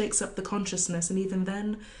that it shakes up the consciousness, and even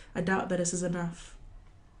then, I doubt that this is enough.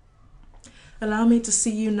 Allow me to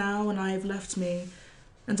see you now when I have left me,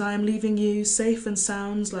 and I am leaving you safe and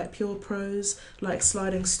sound like pure prose, like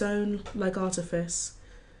sliding stone, like artifice.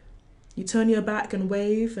 You turn your back and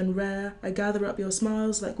wave, and rare, I gather up your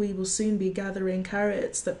smiles like we will soon be gathering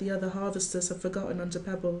carrots that the other harvesters have forgotten under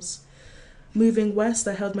pebbles. Moving west,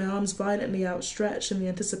 I held my arms violently outstretched in the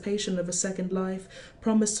anticipation of a second life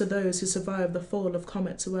promised to those who survived the fall of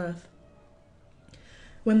comet to Earth.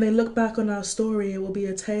 When they look back on our story, it will be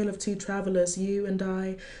a tale of two travellers, you and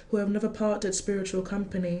I, who have never parted spiritual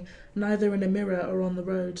company, neither in a mirror or on the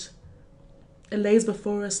road. It lays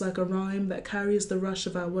before us like a rhyme that carries the rush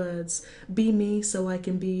of our words. Be me so I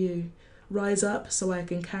can be you. Rise up so I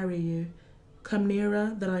can carry you. Come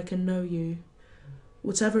nearer that I can know you.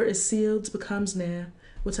 Whatever is sealed becomes near.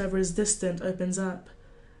 Whatever is distant opens up.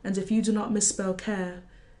 And if you do not misspell care,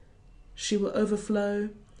 she will overflow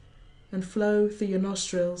and flow through your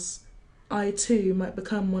nostrils. I too might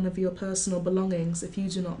become one of your personal belongings if you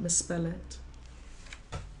do not misspell it.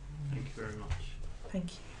 Thank you very much.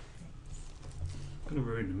 Thank you. I'm going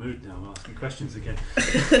to ruin the mood now. I'm asking questions again.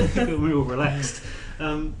 We're all relaxed.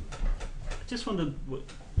 I just wondered what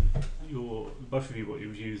both of you, what your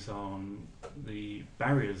views are on the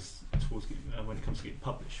barriers towards when it comes to getting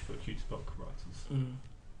published for QTPOC writers.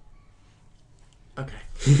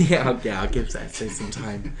 Okay. I'll give that some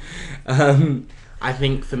time. I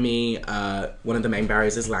think for me, one of the main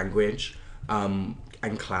barriers is language and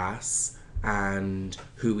class and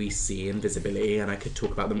who we see and visibility, and I could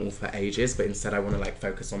talk about them all for ages, but instead I want to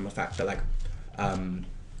focus on the fact that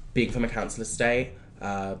being from a council estate,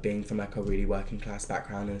 being from a really working class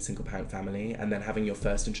background in a single parent family, and then having your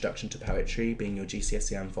first introduction to poetry being your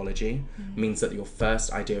GCSE anthology means that your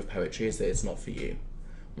first idea of poetry is that it's not for you,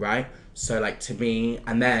 right? So to me,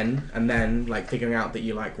 and then figuring out that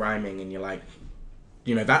you like rhyming and you're like,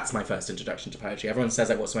 that's my first introduction to poetry. Everyone says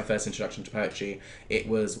what's my first introduction to poetry? It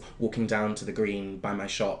was walking down to the green by my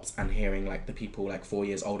shops and hearing the people 4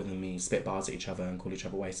 years older than me spit bars at each other and call each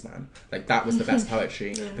other waste man. That was the best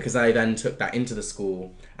poetry. Yeah. Because I then took that into the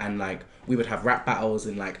school and we would have rap battles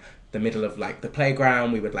in the middle of the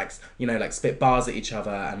playground. We would spit bars at each other,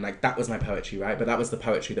 and that was my poetry, right? But that was the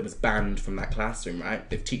poetry that was banned from that classroom, right?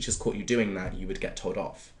 If teachers caught you doing that, you would get told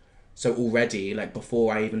off. So already,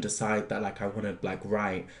 before I even decide that, I want to,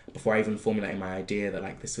 write, before I even formulating my idea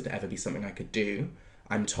that, this would ever be something I could do,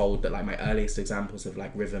 I'm told that, my earliest examples of,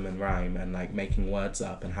 rhythm and rhyme and, making words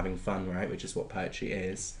up and having fun, right, which is what poetry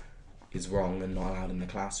is wrong and not allowed in the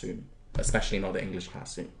classroom, especially not the English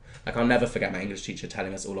classroom. I'll never forget my English teacher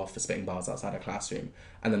telling us all off for spitting bars outside a classroom,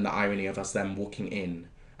 and then the irony of us then walking in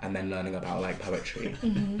and then learning about poetry,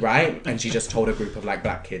 right? And she just told a group of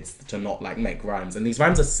black kids to not make rhymes. And these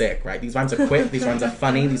rhymes are sick, right? These rhymes are quick, these rhymes are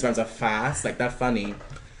funny, these rhymes are fast, they're funny.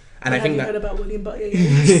 And I think that... Have you heard about William Butler?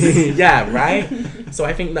 Yeah, right? So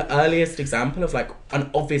I think the earliest example of and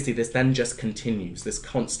obviously this then just continues, this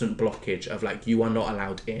constant blockage of you are not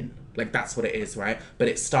allowed in. That's what it is, right? But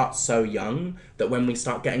it starts so young that when we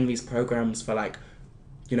start getting these programs for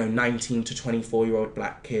 19 to 24-year-old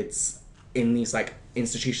black kids in these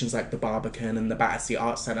institutions like the Barbican and the Battersea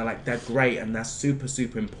Arts Centre, they're great and they're super,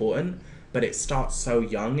 super important, but it starts so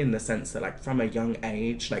young in the sense that from a young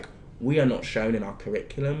age, we are not shown in our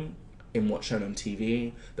curriculum, in what's shown on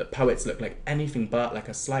TV, that poets look like anything but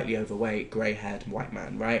a slightly overweight, grey-haired white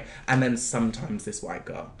man, right? And then sometimes this white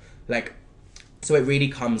girl. So it really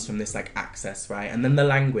comes from this access, right? And then the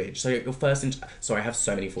language. So your first... Sorry, I have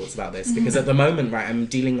so many thoughts about this, because at the moment, right, I'm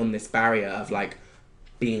dealing on this barrier of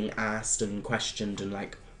being asked and questioned and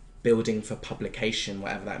building for publication,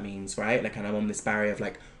 whatever that means, right? And I'm on this barrier of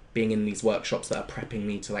being in these workshops that are prepping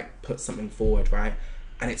me to put something forward, right?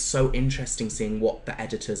 And it's so interesting seeing what the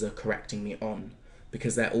editors are correcting me on,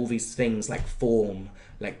 because there are all these things form,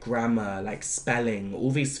 grammar, spelling,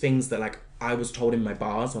 all these things that I was told in my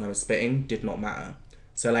bars when I was spitting did not matter.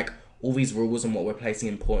 So all these rules and what we're placing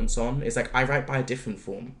importance on is I write by a different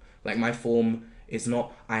form. My form is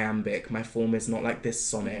not iambic. My form is not this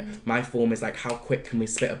sonnet. My form is how quick can we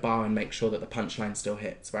spit a bar and make sure that the punchline still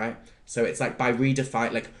hits, right? So it's by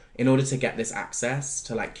redefine, in order to get this access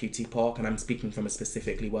to QTPOC, and I'm speaking from a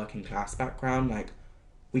specifically working class background,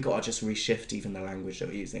 we gotta just reshift even the language that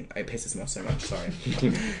we're using. It pisses me off so much, sorry.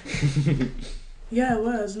 Yeah,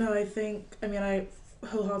 words. No, I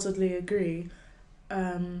wholeheartedly agree.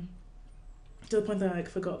 To the point that I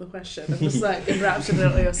forgot the question. I'm just enraptured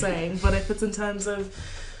in what you're saying. But if it's in terms of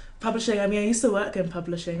publishing, I used to work in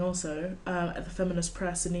publishing also at the Feminist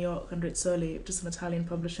Press in New York under Rizzoli, just an Italian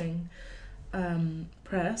publishing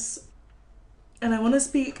press. And I want to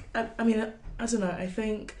speak, I don't know, I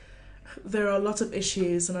think there are a lot of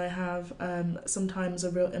issues, and I have sometimes a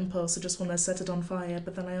real impulse to just want to set it on fire,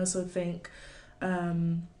 but then I also think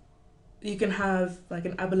you can have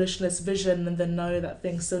an abolitionist vision and then know that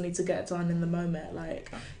things still need to get done in the moment.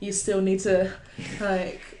 You still need to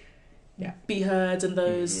be heard in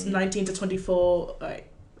those 19 to 24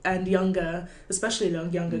 and younger, especially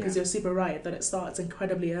younger, because you're super right that it starts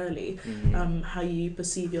incredibly early. How you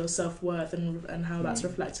perceive your self-worth and how that's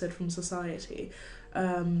reflected from society.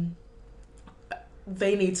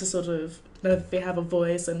 They need to sort of know that they have a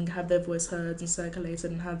voice and have their voice heard and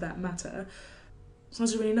circulated and have that matter. So I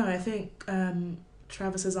don't really know. I think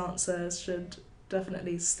Travis's answers should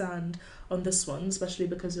definitely stand on this one, especially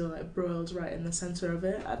because you're broiled right in the centre of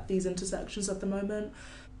it at these intersections at the moment.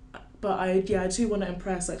 But I do want to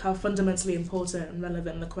impress how fundamentally important and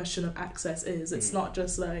relevant the question of access is. It's not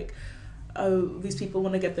just these people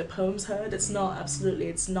want to get their poems heard. It's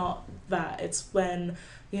not that. It's when,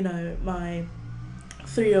 my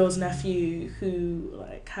 3-year-old nephew who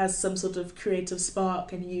has some sort of creative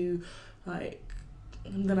spark, and you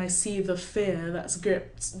and then I see the fear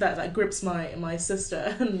that grips my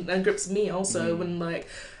sister and grips me also when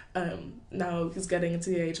now he's getting into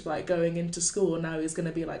the age of going into school. Now he's going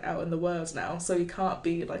to be out in the world now, so he can't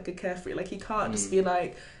be a carefree, he can't just be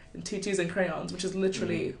in tutus and crayons, which is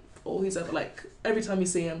literally all he's ever every time you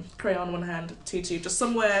see him, crayon in one hand, tutu just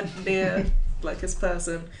somewhere near his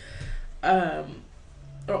person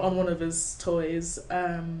or on one of his toys,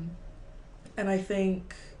 and I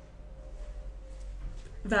think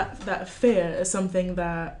that fear is something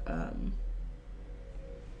that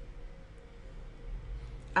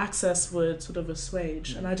access would sort of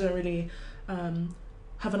assuage, and I don't really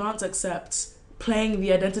have an answer except playing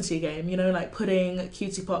the identity game, putting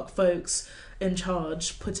QTPOC folks in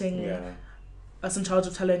charge, putting us in charge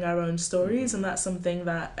of telling our own stories, and that's something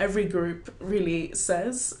that every group really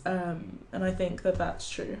says, and I think that that's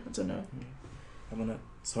true. I don't know.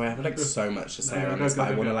 I have so much to say around this, but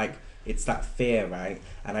I want to it's that fear, right?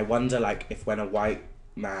 And I wonder if when a white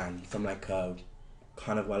man from a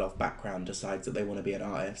kind of well-off background decides that they want to be an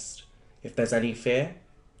artist, if there's any fear,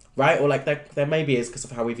 right? Or there maybe is because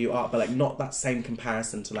of how we view art, but not that same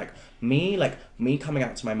comparison to me coming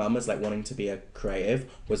out to my mum as wanting to be a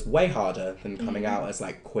creative was way harder than coming out as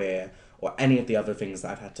queer or any of the other things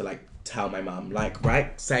that I've had to tell my mum,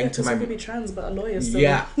 saying to my mum, be trans but a lawyer still,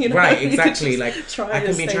 right, exactly, I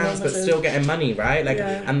can be trans normative, but still getting money, right?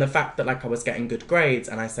 And the fact that I was getting good grades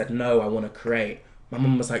and I said no, I want to create, my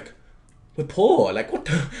mum was we're poor, what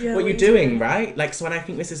are you doing, right? So, and I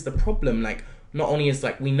think this is the problem, not only is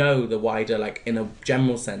we know the wider in a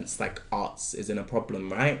general sense arts is in a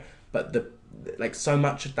problem, right? But the so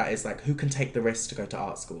much of that is who can take the risk to go to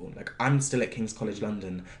art school? I'm still at King's College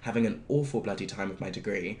London having an awful bloody time with my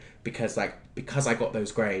degree because I got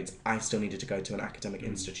those grades, I still needed to go to an academic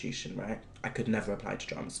institution, right? I could never apply to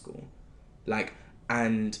drama school,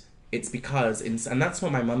 and it's because and that's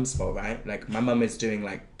not my mum's fault, right? My mum is doing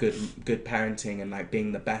good parenting and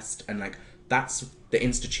being the best, and that's the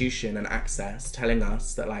institution and access telling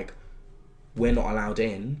us that we're not allowed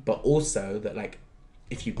in, but also that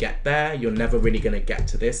if you get there, you're never really going to get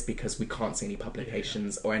to this because we can't see any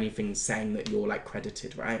publications or anything saying that you're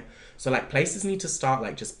credited, right? So places need to start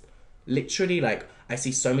just literally I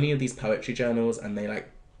see so many of these poetry journals and they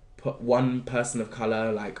put one person of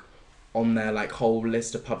colour on their whole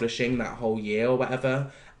list of publishing that whole year or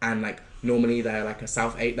whatever, and normally they're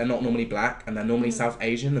they're not normally black and they're normally South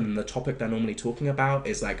Asian, and the topic they're normally talking about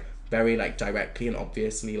is very directly and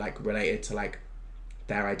obviously related to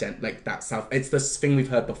their identity, that South. It's this thing we've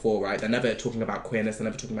heard before, right? They're never talking about queerness, they're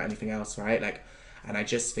never talking about anything else, right? And I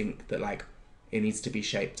just think that it needs to be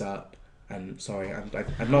shaped up. And sorry, I'm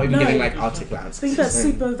not even giving articulate answers. I think that's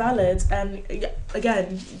super valid, and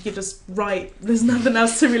again, you're just right. There's nothing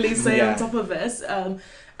else to really say on top of this,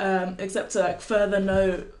 except to further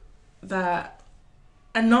note that,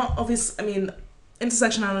 and not obvious.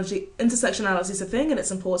 Intersectionality is a thing, and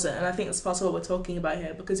it's important, and I think it's part of what we're talking about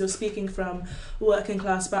here, because you're speaking from working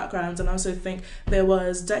class backgrounds, and I also think there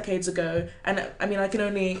was decades ago, and I can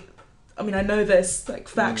only I mean, I know this like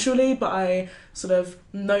factually, but I sort of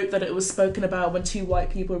note that it was spoken about when two white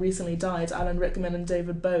people recently died, Alan Rickman and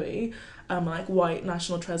David Bowie, like white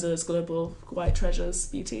national treasures, global white treasures,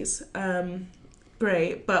 beauties.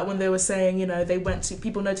 Great, but when they were saying, you know,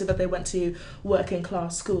 people noted that they went to working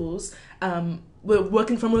class schools, were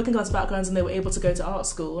working from working class backgrounds, and they were able to go to art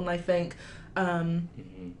school, and I think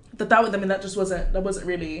that wasn't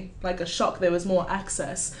really like a shock. There was more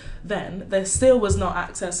access then. There still was not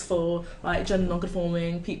access for like gender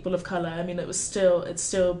non-conforming people of color. I mean, it's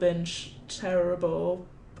still been terrible.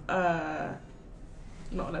 Not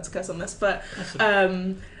allowed to curse on this, but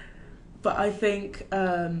I think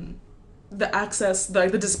the access,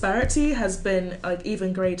 like the disparity has been like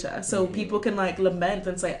even greater. So people can like lament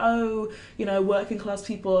and say, oh, you know, working class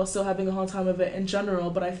people are still having a hard time of it in general.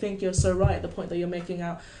 But I think you're so right, the point that you're making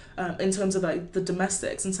out in terms of like the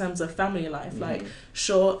domestics, in terms of family life. Like,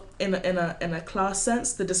 sure, in a class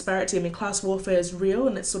sense, the disparity, I mean, class warfare is real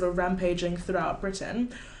and it's sort of rampaging throughout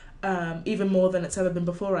Britain, even more than it's ever been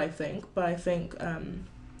before, I think. But I think,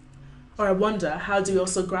 or I wonder, how do we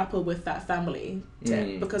also grapple with that family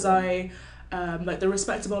tip? Because I, like the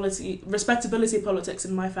respectability politics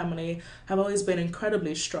in my family have always been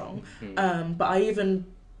incredibly strong. But I even,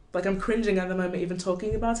 like, I'm cringing at the moment even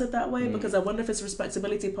talking about it that way, because I wonder if it's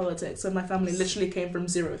respectability politics and my family literally came from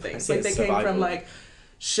zero things. Like they came from like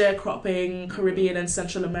sharecropping Caribbean and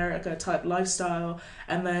Central America type lifestyle,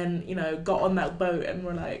 and then, you know, got on that boat and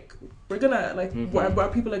we're like, we're gonna like where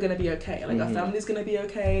people are gonna be okay, like our family's gonna be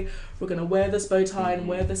okay, we're gonna wear this bow tie and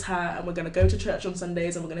wear this hat, and we're gonna go to church on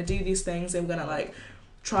Sundays, and we're gonna do these things, and we're gonna like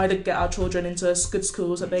try to get our children into good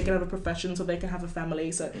schools so they can have a profession, so they can have a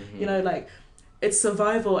family. So you know, like, it's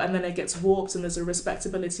survival, and then it gets warped and there's a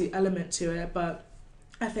respectability element to it. But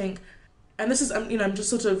I think, and this is, you know, I'm just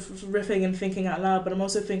sort of riffing and thinking out loud, but I'm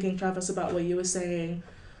also thinking, Travis, about what you were saying,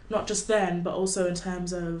 not just then, but also in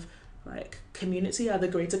terms of like community, either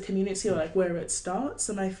greater community or like where it starts.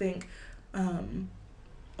 And I think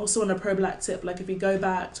also on a pro-black tip, like if we go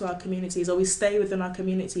back to our communities, or we stay within our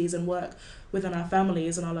communities and work within our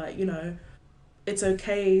families, and are like, you know, it's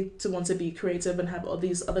okay to want to be creative and have all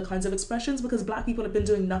these other kinds of expressions, because black people have been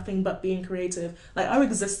doing nothing but being creative. Like, our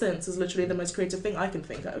existence is literally the most creative thing I can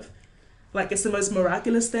think of. Like, it's the most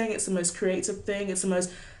miraculous thing, it's the most creative thing, it's the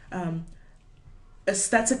most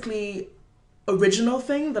aesthetically original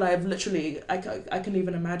thing that I've literally, I can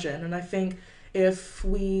even imagine. And I think if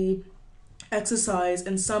we exercise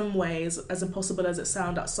in some ways, as impossible as it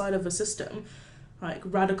sounds, outside of the system, like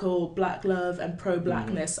radical black love and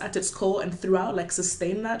pro-blackness at its core and throughout, like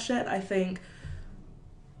sustain that shit, I think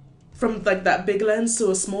from like that big lens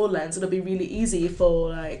to a small lens, it'll be really easy for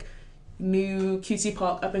like new cutie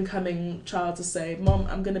park up and coming child to say, Mom,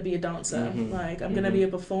 I'm gonna be a dancer, like I'm gonna be a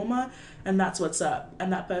performer, and that's what's up.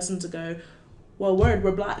 And that person to go, well, word,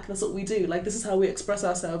 we're black, that's what we do, like this is how we express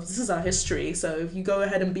ourselves, this is our history, so if you go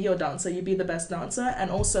ahead and be your dancer, you be the best dancer.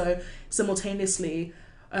 And also simultaneously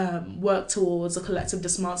work towards a collective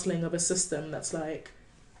dismantling of a system that's like,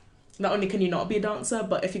 not only can you not be a dancer,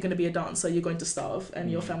 but if you're going to be a dancer, you're going to starve and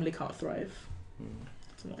your family can't thrive.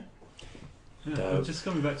 Yeah, just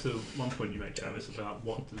coming back to one point you made, Travis, about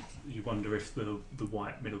you wonder if the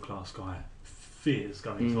white middle class guy fears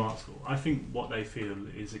going to art school. I think what they feel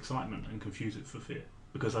is excitement and confuse it for fear,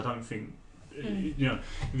 because I don't think, you know,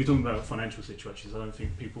 if you're talking about financial situations, I don't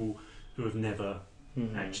think people who have never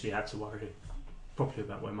actually had to worry properly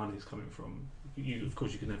about where money is coming from, of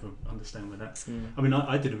course you can never understand where that's I mean,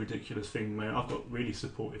 I did a ridiculous thing where I've got really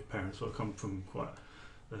supportive parents who come from quite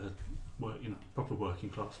proper working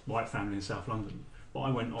class white family in South London, but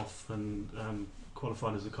I went off and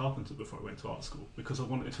qualified as a carpenter before I went to art school, because I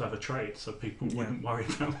wanted to have a trade so people wouldn't worry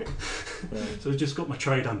about it. So I just got my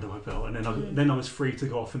trade under my belt, and then I was free to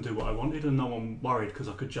go off and do what I wanted, and no one worried, because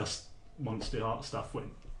I could just, once the art stuff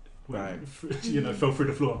went fell through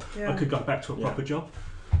the floor, I could go back to a proper job.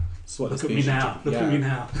 Look at me now.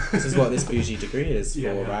 This is what this bougie degree is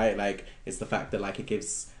for, right? Like, it's the fact that like it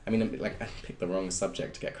gives, I mean, like I picked the wrong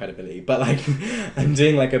subject to get credibility, but like I'm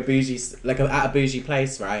doing like a bougie, like at a bougie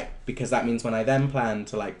place, right? Because that means when I then plan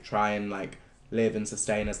to like try and like live and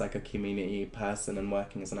sustain as like a community person and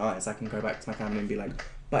working as an artist, I can go back to my family and be like,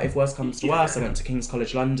 but if worse comes to worse, I went to King's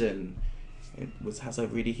College London. It has a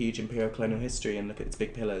really huge imperial colonial history, and look at its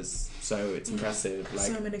big pillars, so it's impressive. Like,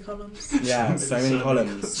 so many columns. Yeah, so many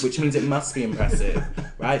columns, which means it must be impressive,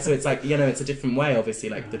 right? So it's like, you know, it's a different way, obviously.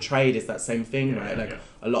 Like the trade is that same thing, right? Like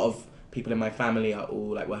a lot of people in my family are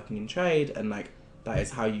all like working in trade, and like that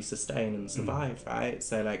is how you sustain and survive, right?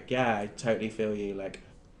 So like, yeah, I totally feel you. Like,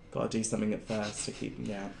 gotta do something at first to keep.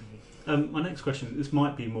 Yeah. My next question. This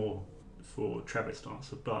might be more for Travis to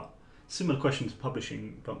answer, but similar question to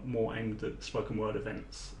publishing, but more aimed at spoken word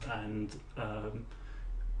events. And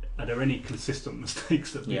are there any consistent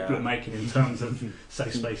mistakes that people are making in terms of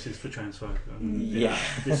safe spaces for trans folk?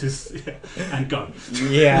 This is and go.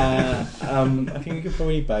 Yeah, I think we could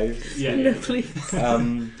probably both. No, please.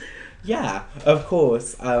 Yeah, of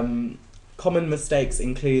course. Common mistakes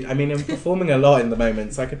include, I mean, I'm performing a lot in the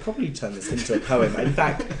moment, so I could probably turn this into a poem. In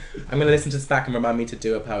fact, I'm going to listen to this back and remind me to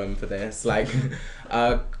do a poem for this. Like,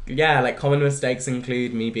 like common mistakes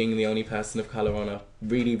include me being the only person of colour on a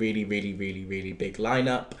really, really, really, really, really big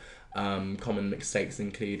lineup. Common mistakes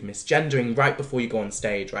include misgendering right before you go on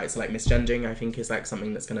stage, right? So like misgendering, I think, is like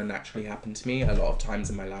something that's going to naturally happen to me a lot of times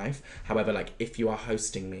in my life. However, like if you are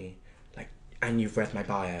hosting me, and you've read my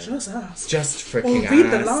bio, just ask. Just freaking or read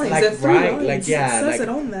ask. the lines. Like, right? Lines. Like, yeah, it says it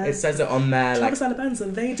on there. It says it on there. Travis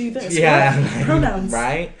Alabanza, they do this. Yeah, right? Pronouns.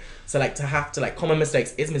 Right. So like to have to common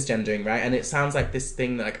mistakes is misgendering, right? And it sounds like this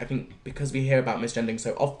thing that I think because we hear about misgendering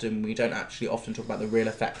so often, we don't actually often talk about the real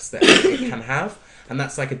effects that it can have, and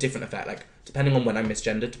that's like a different effect. Like depending on when I'm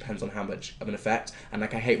misgendered, depends on how much of an effect. And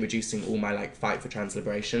like I hate reducing all my fight for trans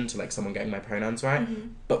liberation to someone getting my pronouns right. Mm-hmm.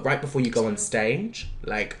 But right before you go on stage,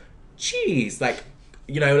 geez,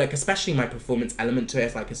 especially my performance element to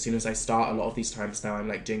it, as soon as I start, a lot of these times now I'm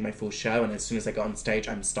doing my full show, and as soon as I get on stage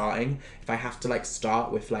I'm starting. If I have to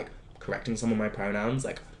start with correcting some of my pronouns,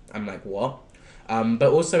 I'm what?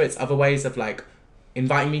 But also it's other ways of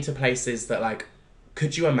inviting me to places that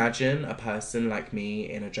could you imagine a person like me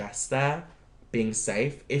in a dress there being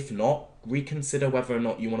safe? If not, reconsider whether or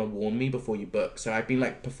not you want to warn me before you book. So I've been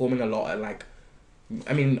performing a lot at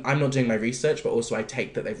I'm not doing my research, but also I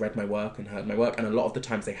take that they've read my work and heard my work, and a lot of the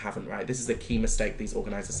times they haven't, right? This is a key mistake these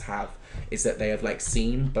organisers have, is that they have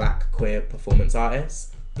seen black queer performance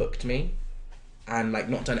artists, booked me, and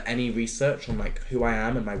not done any research on who I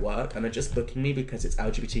am and my work, and are just booking me because it's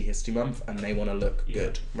LGBT History Month and they want to look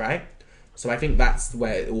good, right? So I think that's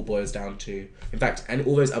where it all boils down to. In fact, and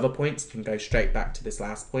all those other points can go straight back to this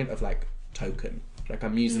last point of token.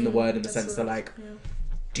 I'm using the word in the sense that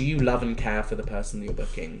do you love and care for the person that you're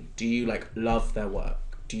booking? Do you love their work?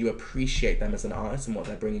 Do you appreciate them as an artist and what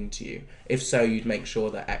they're bringing to you? If so, you'd make sure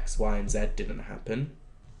that X, Y, and Z didn't happen.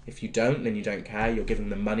 If you don't, then you don't care. You're giving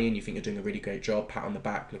them money and you think you're doing a really great job. Pat on the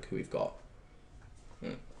back. Look who we've got.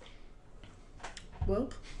 Well.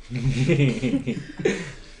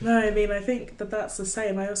 No, I mean, I think that's the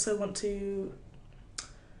same. I also want to...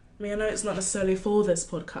 I mean, I know it's not necessarily for this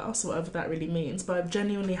podcast, whatever that really means, but I've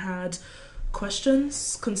genuinely had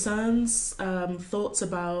questions, concerns, thoughts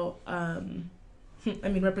about,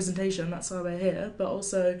 representation, that's why we're here, but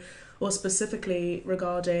also, or specifically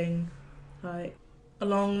regarding,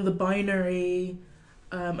 along the binary,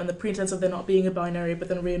 and the pretense of there not being a binary, but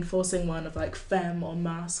then reinforcing one of femme or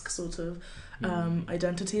masc sort of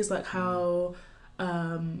identities, how,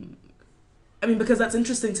 because that's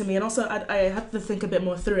interesting to me, and also I have to think a bit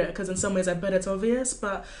more through it, because in some ways I bet it's obvious,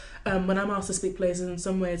 but when I'm asked to speak places, in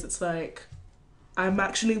some ways it's I'm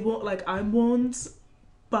actually I'm warned,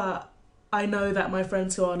 but I know that my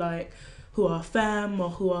friends who are femme or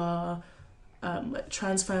who are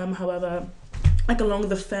trans femme, however, along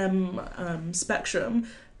the femme spectrum,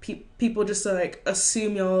 people just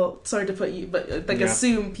assume you're, sorry to put you, but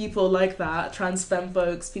assume people like that, trans femme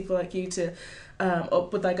folks, people like you to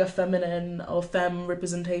with a feminine or femme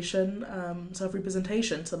representation,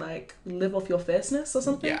 self-representation to live off your fierceness or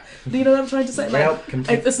something. Yeah. Do you know what I'm trying to say?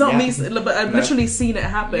 It's not me, but I've literally seen it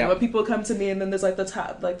happen where people come to me and then there's the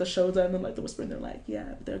tap, the shoulder, and then the whispering,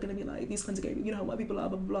 they're they're gonna be these kinds of gay, you know how white people are,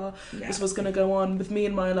 blah blah blah. Yeah. This was gonna go on with me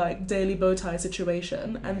and my daily bow tie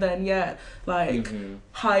situation, and then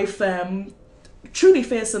high femme, truly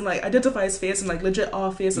fierce and identify as fierce and legit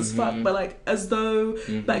are fierce as fuck, but as though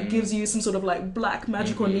that gives you some sort of black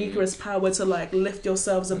magical negress power to lift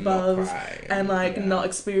yourselves above and not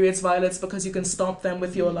experience violence because you can stomp them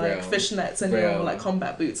with your fishnets and your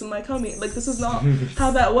combat boots, and homie, this is not how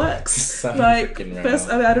that works. So first,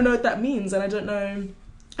 I don't know what that means, and I don't know,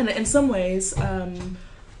 and in some ways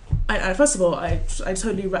I first of all I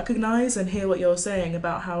totally recognize and hear what you're saying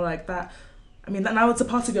about how that now it's a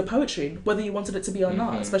part of your poetry, whether you wanted it to be or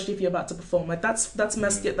not, especially if you're about to perform. That's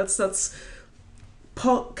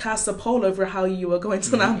cast a poll over how you are going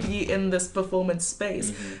to now be in this performance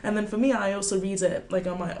space. And then for me, I also read it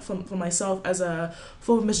for myself as a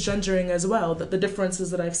form of misgendering as well, that the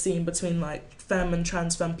differences that I've seen between femme and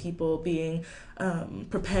trans femme people being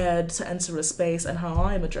prepared to enter a space and how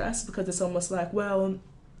I'm addressed, because it's almost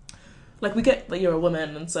like, we get that you're a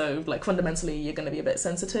woman, and so, like, fundamentally you're going to be a bit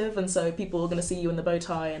sensitive, and so people are going to see you in the bow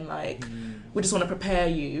tie, and, like, we just want to prepare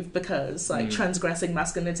you, because, like, transgressing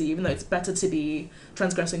masculinity, even though it's better to be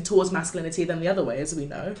transgressing towards masculinity than the other way, as we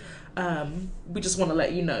know, we just want to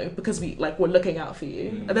let you know, because we're looking out for you.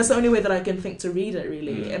 And that's the only way that I can think to read it,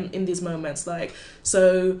 really, in these moments. Like,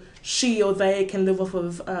 so she or they can live off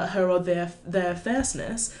of her or their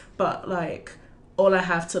fierceness, but, like, all I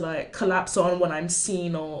have to, like, collapse on when I'm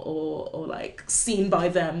seen or like seen by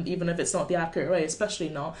them, even if it's not the accurate way, especially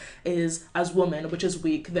not, is as woman, which is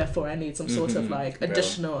weak, therefore I need some sort of, like,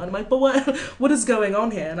 additional, and I'm like, but what is going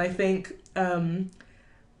on here? And I think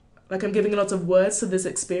like, I'm giving a lot of words to this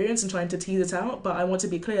experience and trying to tease it out, but I want to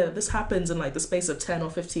be clear that this happens in, like, the space of 10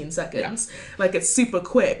 or 15 seconds. Like, it's super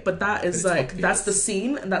quick, but that is, like, obvious. That's the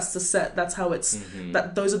scene, and that's the set, that's how it's,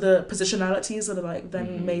 that those are the positionalities that are, like,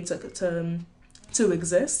 then made to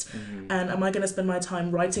exist. And am I going to spend my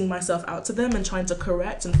time writing myself out to them and trying to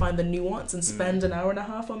correct and find the nuance and spend an hour and a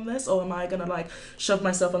half on this, or am I going to, like, shove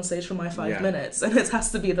myself on stage for my 5 minutes? And it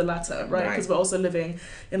has to be the latter, right? Because we're also living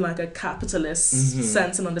in, like, a capitalist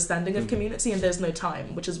sense and understanding of community, and there's no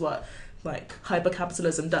time, which is what, like,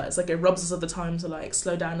 hyper-capitalism does. Like, it robs us of the time to, like,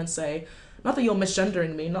 slow down and say, not that you're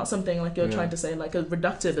misgendering me, not something like you're trying to say, like, as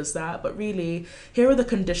reductive as that, but really, here are the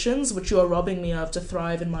conditions which you are robbing me of to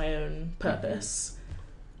thrive in my own purpose.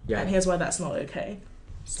 And here's why that's not okay.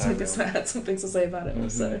 So I guess I had some things to say about it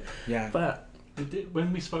also. But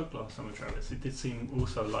when we spoke last time with Travis, it did seem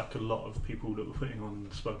also like a lot of people that were putting on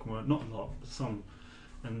spoken word, not a lot, but some,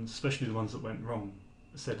 and especially the ones that went wrong,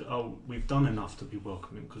 said, oh, we've done enough to be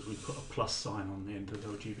welcoming because we put a plus sign on the end of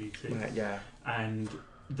LGBT. And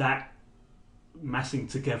that massing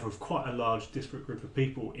together of quite a large disparate group of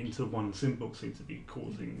people into one symbol seems to be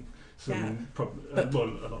causing some a lot of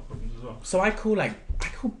problems as well. So I call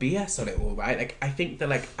BS on it all, right? Like, I think that,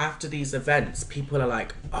 like, after these events, people are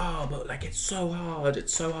like, oh, but, like, it's so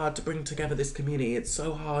hard to bring together this community, it's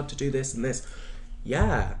so hard to do this and this.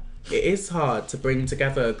 Yeah, it is hard to bring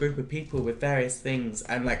together a group of people with various things,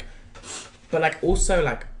 and, like, but, like, also,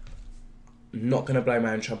 like, not gonna blow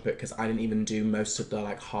my own trumpet because I didn't even do most of the,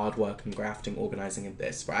 like, hard work and grafting organising of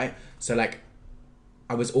this, right? So, like,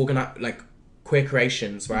 I was like, Queer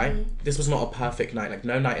Creations, right? This was not a perfect night. Like,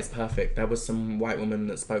 no night is perfect. There was some white woman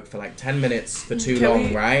that spoke for, like, 10 minutes for too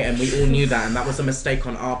long, right? And we all knew that, and that was a mistake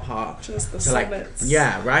on our part. Just the sonnets.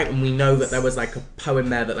 Like, right? And we know that there was, like, a poem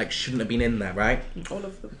there that, like, shouldn't have been in there, right? All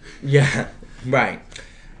of them. Yeah, right.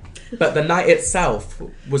 But the night itself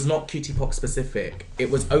was not QT specific. It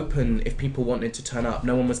was open if people wanted to turn up.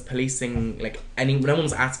 No one was policing, like, no one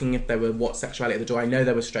was asking if there were what sexuality at the door. I know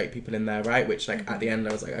there were straight people in there, right? Which, like, at the end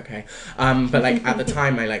I was like, okay. But, like, at the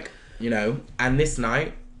time I, like, you know, and this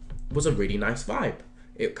night was a really nice vibe.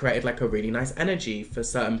 It created, like, a really nice energy for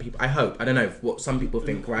certain people. I hope. I don't know what some people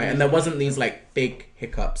think, right? And there wasn't these, like, big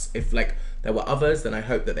hiccups. If, like, there were others, then I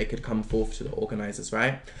hope that they could come forth to the organisers,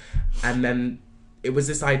 right? And then it was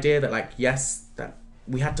this idea that, like, yes, that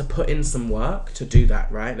we had to put in some work to do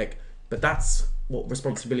that, right? Like, but that's what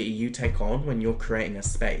responsibility you take on when you're creating a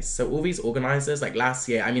space. So all these organisers, like, last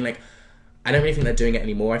year, I mean, like, I don't really think they're doing it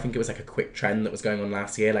anymore. I think it was, like, a quick trend that was going on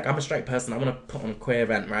last year. Like, I'm a straight person, I want to put on a queer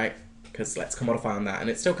event, right? Because let's commodify on that. And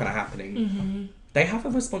it's still kind of happening. They have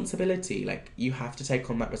a responsibility. Like, you have to take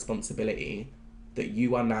on that responsibility that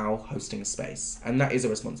you are now hosting a space. And that is a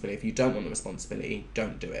responsibility. If you don't want the responsibility,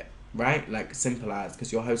 don't do it. Right? Like, simple as,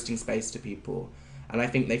 because you're hosting space to people. And I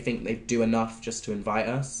think they do enough just to invite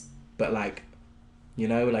us. But, like, you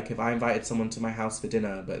know, like, if I invited someone to my house for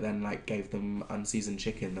dinner, but then, like, gave them unseasoned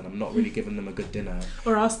chicken, then I'm not really giving them a good dinner.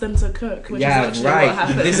 Or asked them to cook, which is actually right. what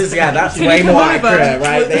happened. This is, that's way more accurate,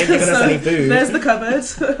 right? They ain't giving us any food. There's the cupboard.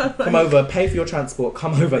 Come over, pay for your transport,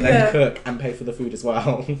 come over, then cook, and pay for the food as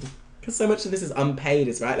well. Because so much of this is unpaid,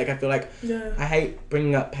 is right? Like, I feel like I hate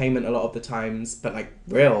bringing up payment a lot of the times, but, like,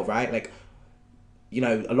 real, right? Like, you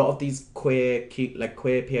know, a lot of these queer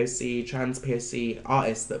POC, trans POC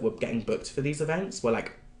artists that were getting booked for these events were,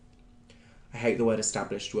 like, I hate the word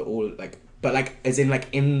established, were all, like, but, like, as in, like,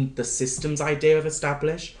 in the systems idea of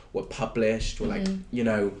established, were published, were, like, you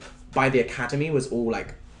know, by the academy, was all,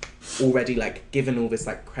 like, already, like, given all this,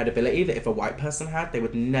 like, credibility that if a white person had, they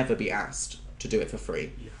would never be asked to do it for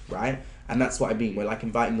free. Right? And that's what I mean. We're, like,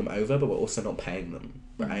 inviting them over, but we're also not paying them,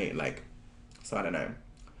 right? Like, so I don't know.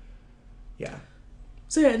 Yeah.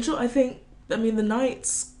 So yeah, in short, I think, I mean, the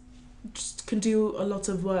nights just can do a lot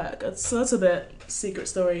of work. So that's a bit secret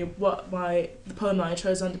story what the poem that I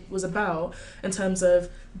chose was about, in terms of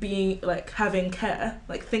being, like, having care,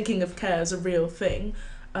 like, thinking of care as a real thing.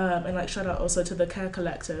 And, like, shout out also to the Care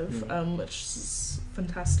Collective, which is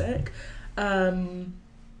fantastic.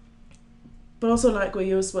 but also like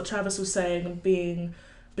what Travis was saying, being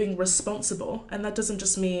responsible, and that doesn't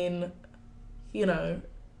just mean, you know,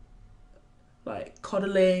 like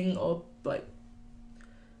coddling or like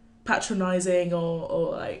patronizing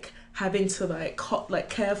or like having to like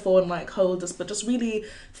care for and like hold us, but just really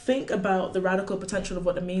think about the radical potential of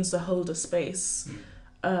what it means to hold a space,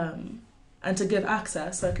 and to give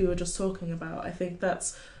access, like we were just talking about. I think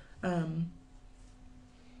that's I'm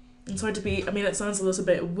sorry to be, I mean, it sounds a little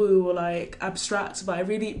bit woo or like abstract, but I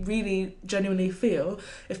really, really genuinely feel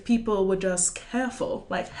if people were just careful,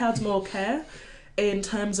 like had more care in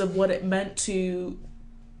terms of what it meant to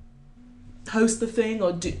host the thing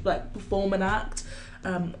or do like perform an act,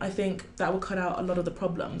 I think that would cut out a lot of the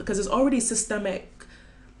problem, because it's already systemic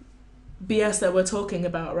BS that we're talking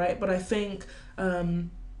about, right? But I think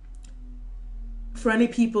for any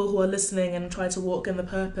people who are listening and try to walk in the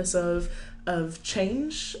purpose of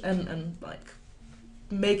change and like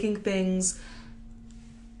making things,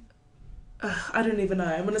 I don't even know,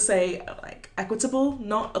 I'm going to say like equitable,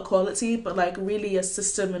 not equality, but like really a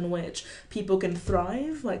system in which people can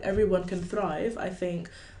thrive, like everyone can thrive. I think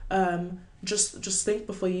just think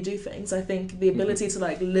before you do things. I think the ability to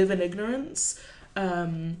like live in ignorance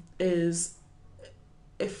is,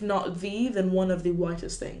 if not then one of the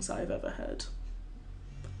whitest things I've ever heard.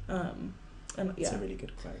 And yeah, it's a really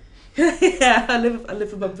good quote. yeah, I live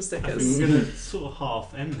for bumper I stickers. think we're going to sort of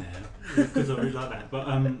half end there because I really like that. But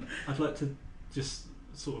I'd like to just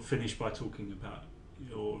sort of finish by talking about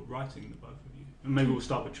your writing, the both of you. And maybe we'll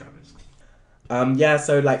start with Travis. Yeah,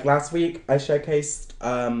 so like last week I showcased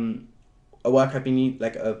a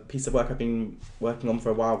piece of work I've been working on for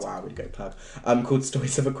a while. Wow, really great plug. Called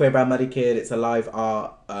Stories of a Queer Brown Muddy Kid. It's a live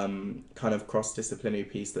art kind of cross-disciplinary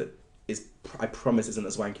piece that is, I promise, isn't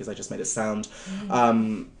as wanky as I just made it sound.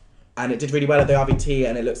 And it did really well at the RVT,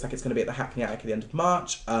 and it looks like it's going to be at the Hackney Attic at the end of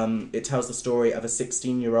March. It tells the story of a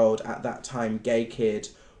 16-year-old, at that time, gay kid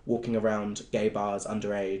walking around gay bars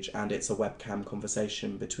underage, and it's a webcam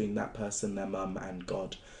conversation between that person, their mum, and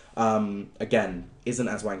God. Again, isn't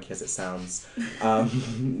as wanky as it sounds.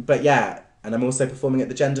 But yeah, and I'm also performing at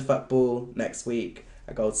the Genderfuck Ball next week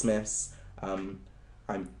at Goldsmiths.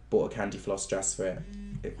 I bought a candy floss dress for it.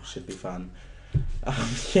 It should be fun.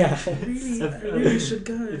 Yeah. Really should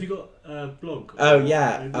go. Have you got a blog? Oh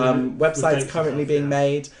yeah, website's currently being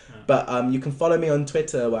made, but you can follow me on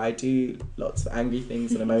Twitter where I do lots of angry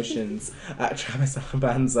things and emotions at Travis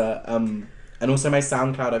Alabanza. And also my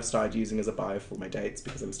SoundCloud I've started using as a bio for my dates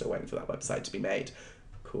because I'm still waiting for that website to be made.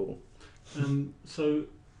 Cool. So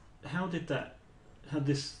how did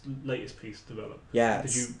this latest piece develop? Yeah.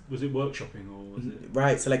 Was it workshopping or was it?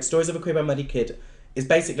 Right, so like Stories of a Queer Brown Muddy Kid is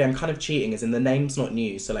basically, I'm kind of cheating, as in the name's not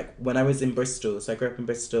new. So like when I was in Bristol, so I grew up in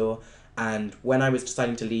Bristol, and when I was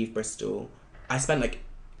deciding to leave Bristol, I spent like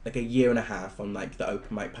a year and a half on like the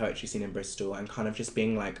open mic poetry scene in Bristol, and kind of just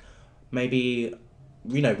being like, maybe,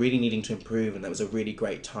 you know, really needing to improve, and that was a really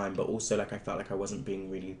great time, but also like I felt like I wasn't being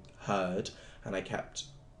really heard, and I kept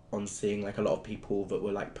on seeing like a lot of people that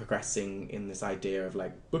were like progressing in this idea of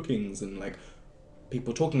like bookings and like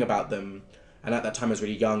people talking about them, and at that time I was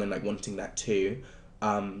really young and like wanting that too.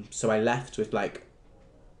 So I left with like,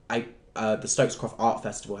 the Stokes Croft Art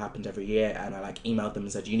Festival happened every year, and I like emailed them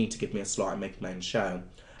and said, you need to give me a slot, I'm making my own show.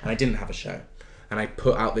 And I didn't have a show. And I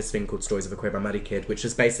put out this thing called Stories of a Queer Brown Muddy Kid, which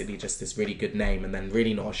is basically just this really good name and then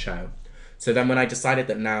really not a show. So then when I decided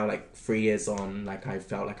that now, like 3 years on, like I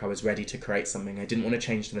felt like I was ready to create something, I didn't want to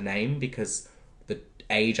change the name because the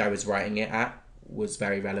age I was writing it at was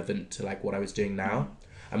very relevant to like what I was doing now.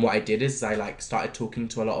 And what I did is I like started talking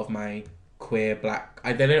to a lot of my queer black,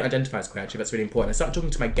 they don't identify as queer actually, that's really important. I started talking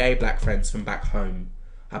to my gay black friends from back home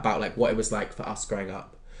about like what it was like for us growing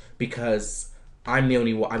up, because I'm the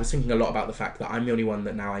only one, I was thinking a lot about the fact that I'm the only one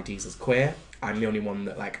that now IDs as queer, I'm the only one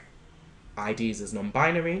that like IDs as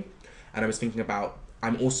non-binary, and I was thinking about,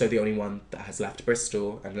 I'm also the only one that has left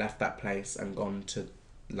Bristol and left that place and gone to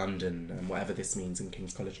London and whatever this means in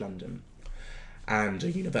King's College London, and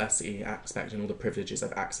a university aspect and all the privileges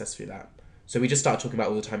I've accessed through that. So we just started talking about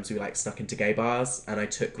all the times we like snuck into gay bars, and I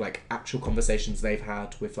took like actual conversations they've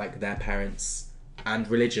had with like their parents, and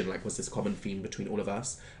religion like was this common theme between all of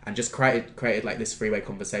us, and just created like this three-way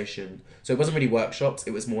conversation. So it wasn't really workshops,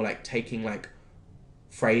 it was more like taking like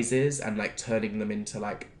phrases and like turning them into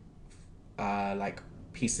like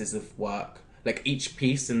pieces of work. Like each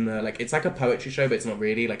piece in the, like it's like a poetry show, but it's not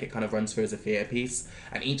really, like it kind of runs through as a theatre piece,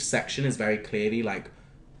 and each section is very clearly like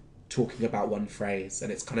talking about one phrase,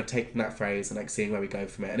 and it's kind of taking that phrase and like seeing where we go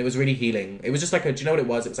from it. And it was really healing. It was just like do you know what it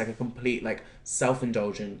was? It was like a complete like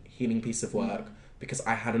self-indulgent healing piece of work because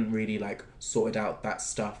I hadn't really like sorted out that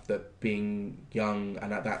stuff, that being young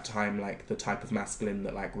and at that time like the type of masculine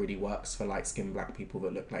that like really works for light-skinned black people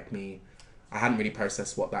that look like me. I hadn't really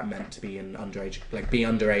processed what that meant to be an underage, like being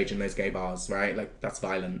underage in those gay bars, right? Like that's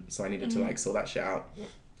violent, so I needed to like sort that shit out.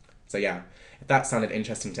 So yeah, if that sounded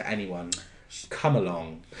interesting to anyone, come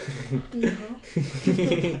along.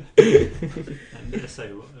 And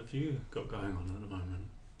say, what have you got going on at the moment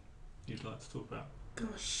you'd like to talk about?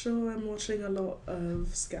 Gosh, sure, I'm watching a lot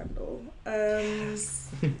of Scandal. I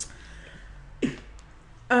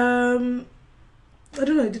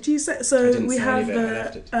don't know, did you say... So we have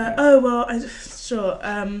sure.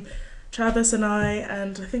 Travis and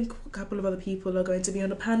I think a couple of other people are going to be on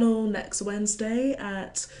a panel next Wednesday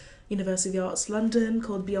at University of the Arts London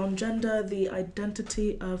called Beyond Gender, The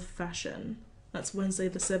Identity of Fashion. That's Wednesday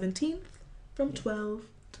the 17th from 12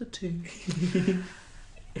 to 2.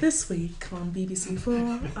 This week on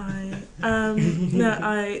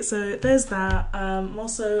BBC4, so there's that. I'm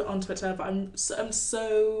also on Twitter, but I'm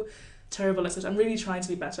so terrible at Twitter. I'm really trying to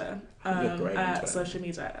be better at social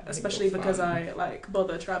media, especially because I like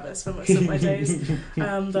bother Travis for most of my days.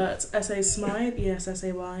 But SA Smythe,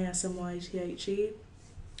 ESSAYSMYTHE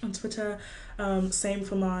on Twitter. Same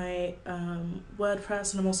for my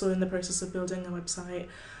WordPress, and I'm also in the process of building a website.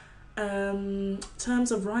 In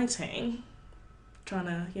terms of writing, trying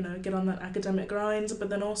to get on that academic grind, but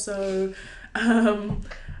then also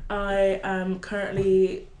I am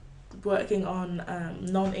currently working on a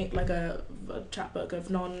chapbook of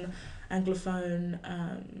non-anglophone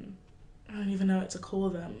I don't even know what to call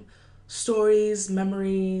them, stories,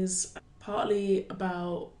 memories, partly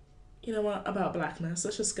about about blackness.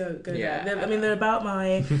 Let's just go there. They're about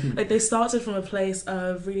my they started from a place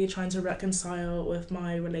of really trying to reconcile with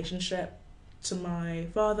my relationship to my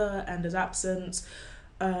father and his absence,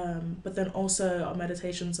 but then also our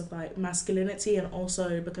meditations of like masculinity, and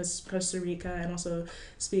also because Costa Rica and also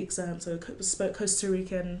spoke Costa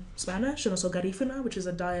Rican Spanish, and also Garifuna, which is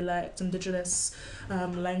a dialect, indigenous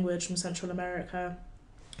language from Central America,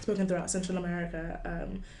 spoken throughout Central America,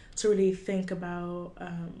 to really think about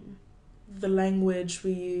the language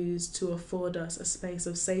we use to afford us a space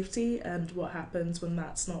of safety and what happens when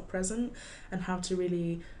that's not present, and how to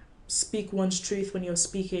really speak one's truth when you're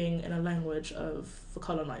speaking in a language of the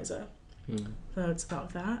colonizer. So it's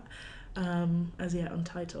about that, as yet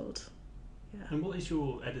untitled. Yeah. And what is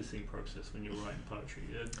your editing process when you're writing poetry?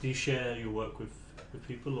 Do you share your work with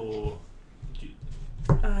people, or do you...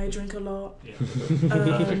 I drink a lot. Yeah.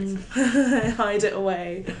 I hide it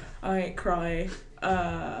away. I cry.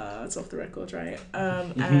 It's off the record, right?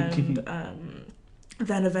 And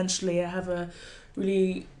then eventually I have a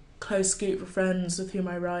really close group of friends with whom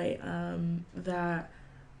I write that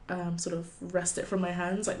sort of wrest it from my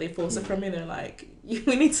hands. Like they force it from me. They're like, you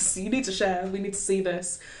need to share. We need to see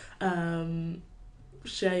this.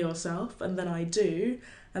 Share yourself. And then I do.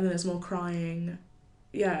 And then there's more crying.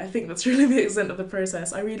 Yeah, I think that's really the extent of the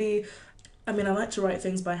process. I like to write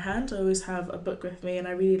things by hand. I always have a book with me, and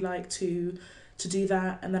I really like to do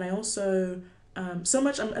that. And then I also, so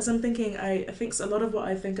much as I'm thinking, I think a lot of what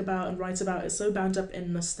I think about and write about is so bound up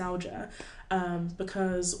in nostalgia,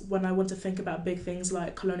 because when I want to think about big things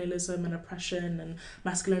like colonialism and oppression and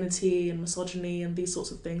masculinity and misogyny and these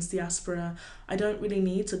sorts of things, diaspora, I don't really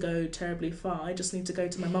need to go terribly far. I just need to go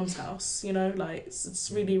to my mum's house, like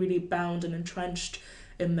it's really, really bound and entrenched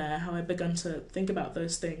in there, how I began to think about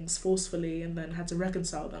those things forcefully and then had to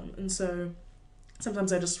reconcile them. And so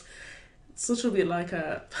sometimes it's such a bit like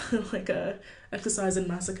a exercise in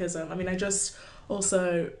masochism. I just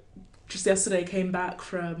yesterday came back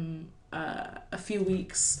from a few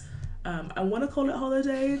weeks, I want to call it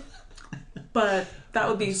holiday, but that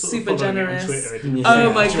would be super generous.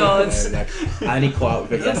 Oh my god! I only caught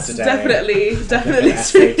up with it yesterday. Definitely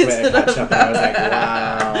tweeted about that. I was like,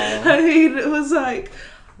 wow. It was like,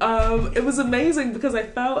 it was amazing because I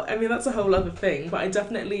felt, that's a whole other thing, but I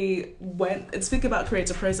definitely went, and speaking about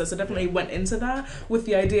creative process, I definitely went into that with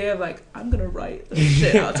the idea of like, I'm gonna write the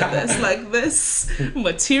shit out of this, like this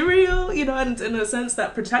material, and in a sense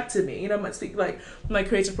that protected me, my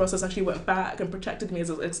creative process actually went back and protected me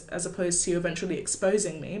as opposed to eventually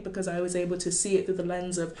exposing me, because I was able to see it through the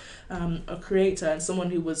lens of a creator and someone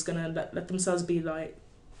who was gonna let themselves be like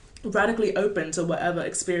radically open to whatever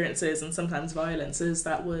experiences and sometimes violences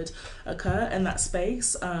that would occur in that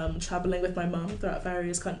space, traveling with my mum throughout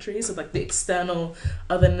various countries, of like the external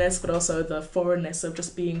otherness but also the foreignness of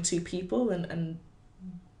just being two people and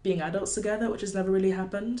being adults together, which has never really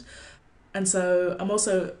happened. And so I want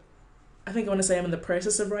to say I'm in the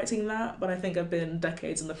process of writing that, but I think I've been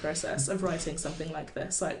decades in the process of writing something like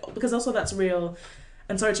this, because also that's real.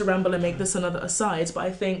 and sorry to ramble and make this another aside, but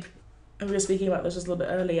I think, and we were speaking about this just a little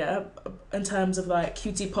bit earlier, in terms of like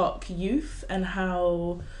QTPOC youth and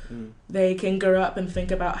how they can grow up and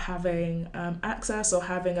think about having access or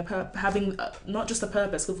having not just a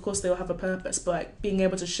purpose, of course they all have a purpose, but like being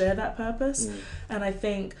able to share that purpose. And I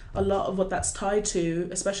think a lot of what that's tied to,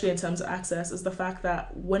 especially in terms of access, is the fact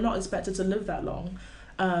that we're not expected to live that long.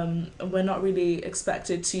 We're not really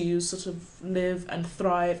expected to sort of live and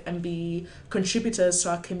thrive and be contributors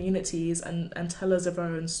to our communities and tellers of our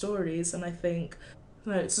own stories. And I think,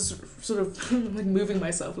 it's just sort of like moving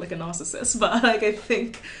myself like a narcissist, but like I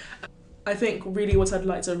think really what I'd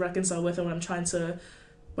like to reconcile with, and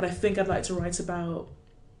what I think I'd like to write about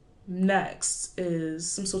next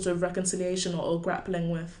is some sort of reconciliation or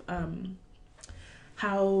grappling with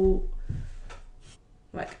how,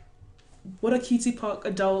 like, what a QTPOC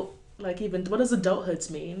adult, like, even what does adulthood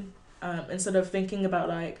mean, instead of thinking about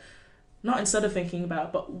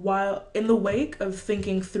but while in the wake of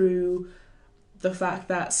thinking through the fact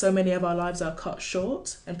that so many of our lives are cut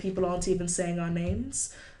short and people aren't even saying our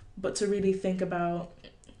names, but to really think about,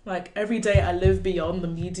 like, every day I live beyond the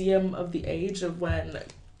medium of the age of when,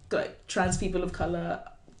 like, trans people of colour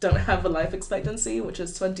don't have a life expectancy, which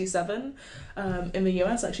is 27 in the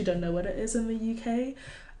US. I actually don't know what it is in the UK.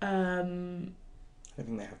 I don't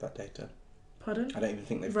think they have that data. Pardon? I don't even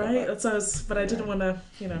think they've right? got that. That's what I was, but I didn't want to,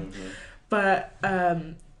 But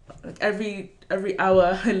like every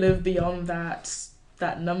hour I live beyond that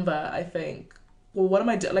number, I think, well, what am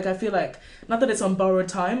I doing? Like, I feel like, not that it's on borrowed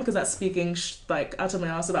time, because that's speaking like out of my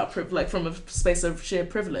ass about like from a space of sheer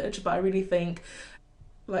privilege, but I really think,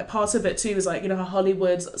 like, part of it too is like, how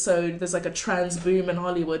Hollywood, so there's like a trans boom in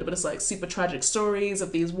Hollywood, but it's like super tragic stories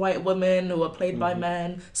of these white women who are played by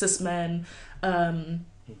men, cis men,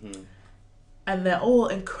 and they're all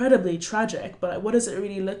incredibly tragic, but like, what does it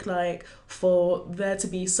really look like for there to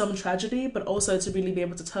be some tragedy, but also to really be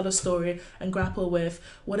able to tell a story and grapple with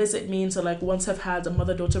what does it mean to, like, once have had a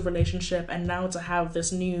mother-daughter relationship and now to have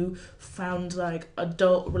this new found, like,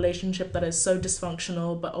 adult relationship that is so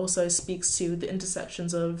dysfunctional, but also speaks to the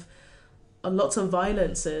intersections of a lot of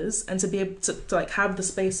violences, and to be able to like have the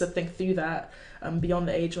space to think through that beyond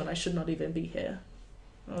the age when I should not even be here.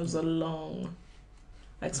 That was a long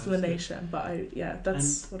explanation, but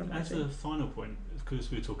that's what I'm as having. a final point,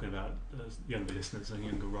 because we were talking about younger listeners and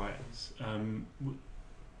younger writers,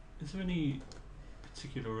 is there any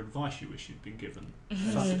particular advice you wish you'd been given?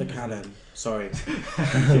 Fuck the canon. Sorry.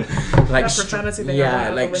 Like that profanity thing.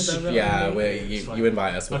 You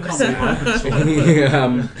invite us. I can't be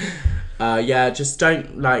just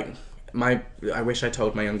don't, like, I wish I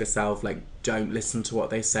told my younger self, like, don't listen to what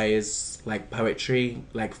they say is, like, poetry.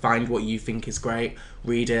 Like, find what you think is great,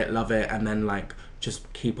 read it, love it, and then, like,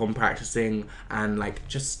 just keep on practicing. And, like,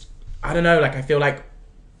 just, I don't know, like, I feel like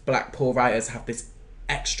black poor writers have this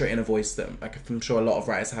extra inner voice that, like, I'm sure a lot of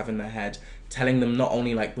writers have in their head, telling them not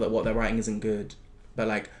only, like, that what they're writing isn't good, but,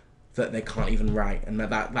 like, that they can't even write, and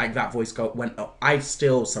that voice went up. I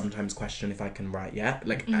still sometimes question if I can write yet,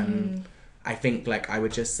 like, and I think, like, I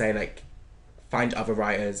would just say, like, find other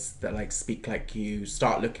writers that, like, speak like you,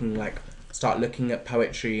 start looking at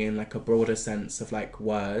poetry in, like, a broader sense of, like,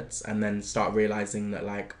 words, and then start realizing that,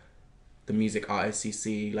 like, the music artists you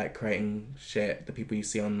see, like, creating shit, the people you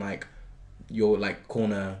see on, like, your, like,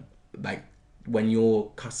 corner, like, when you're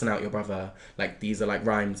cussing out your brother, like, these are, like,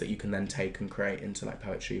 rhymes that you can then take and create into, like,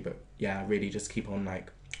 poetry. But yeah, really just keep on,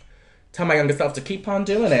 like, tell my younger self to keep on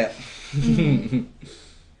doing it.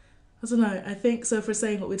 I don't know, I think, so if we're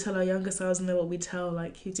saying what we tell our younger selves and then what we tell,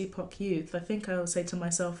 like, QTPOC youth, I think I would say to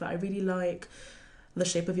myself that I really like the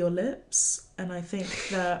shape of your lips, and I think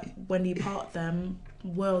that when you part them,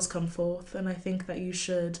 worlds come forth, and I think that you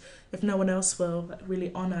should, if no one else will,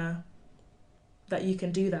 really honour that you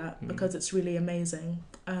can do that, because it's really amazing.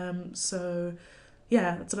 So,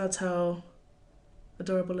 yeah, that's what I'll tell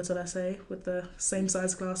adorable little essay with the same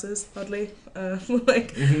size glasses, oddly.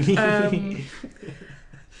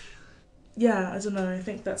 Yeah, I don't know. I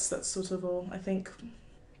think that's sort of all. I think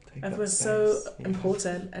everyone's so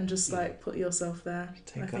important, and just like put yourself there.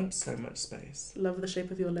 Take up so much space. Love the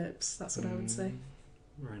shape of your lips. That's what I would say.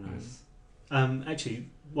 Very nice. Actually,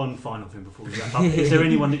 one final thing before we wrap up: is there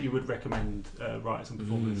anyone that you would recommend writers and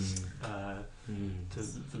performers to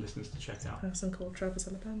the listeners to check out? A person called Travis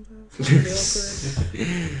Alabama. Really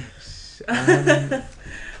awkward.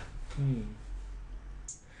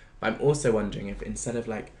 I'm also wondering if, instead of,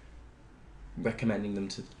 like, recommending them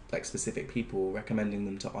to, like, specific people, recommending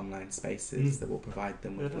them to online spaces that will provide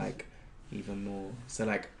them with like even more. So,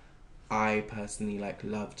 like, I personally, like,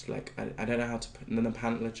 loved, like, I don't know how to put the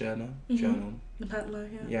Napantla journal. The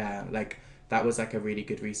Napantla, Yeah, like, that was like a really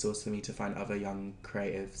good resource for me to find other young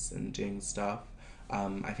creatives and doing stuff.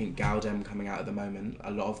 I think Galdem coming out at the moment,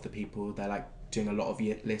 a lot of the people, they're like doing a lot of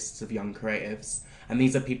lists of young creatives, and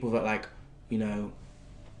these are people that, like, you know,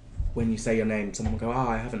 when you say your name, someone will go, oh,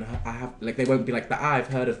 I have, like, they won't be like, I've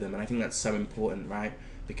heard of them. And I think that's so important, right?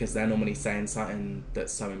 Because they're normally saying something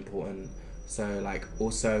that's so important. So, like,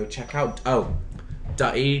 also check out,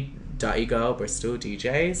 Dutty Girl Bristol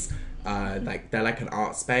DJs. Like, they're like an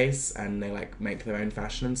art space, and they like make their own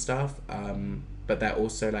fashion and stuff. But they're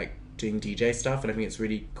also like doing DJ stuff, and I think it's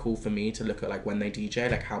really cool for me to look at, like, when they DJ,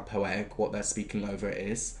 like how poetic what they're speaking over it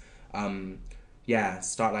is.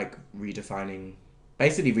 Start like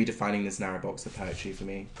basically redefining this narrow box of poetry for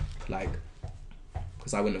me, like,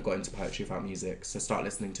 because I wouldn't have got into poetry without music. So start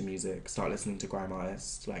listening to music, start listening to grime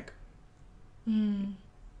artists, like,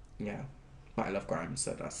 yeah. But I love grime,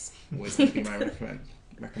 so that's always going to be my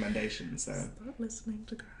recommendation. So start listening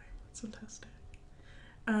to grime. That's fantastic.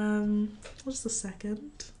 What's the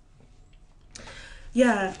second?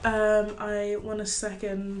 Yeah, I want to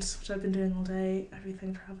second, which I've been doing all day,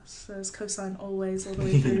 everything Travis says, cosign always, all the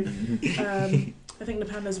way through. I think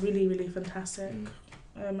Napanda's really, really fantastic.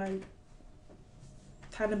 I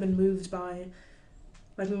kind of been moved by,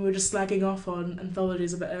 like, we were just slagging off on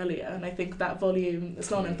anthologies a bit earlier, and I think that volume,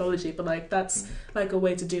 it's not an anthology, but like that's like a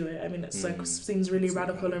way to do it. I mean, it's like seems really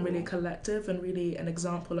radical and really collective, and really an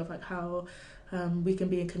example of like how we can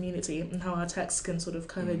be a community and how our texts can sort of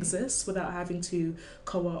coexist without having to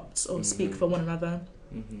co-opt or speak for one another.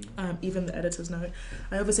 Even the editor's note.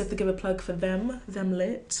 I obviously have to give a plug for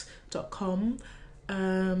themlit.com.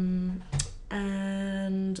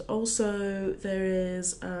 And also there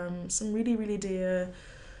is some really, really dear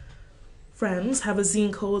friends have a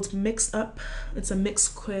zine called Mixed Up. It's a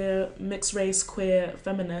mixed race, queer,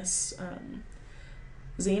 feminist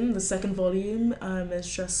zine. The second volume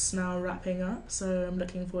is just now wrapping up, so I'm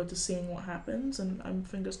looking forward to seeing what happens, and I'm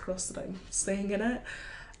fingers crossed that I'm staying in it.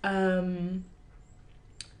 And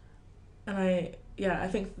I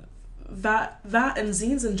think that and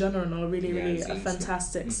zines in general are really a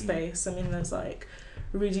fantastic space. I mean, there's like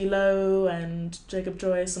Rudy Lowe and Jacob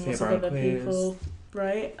Joyce and lots of other people,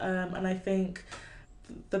 right? And I think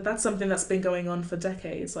that's something that's been going on for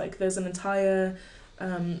decades. Like, there's an entire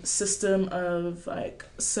system of like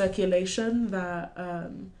circulation that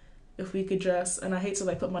if we could just, and I hate to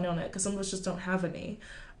like put money on it because some of us just don't have any,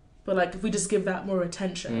 but like if we just give that more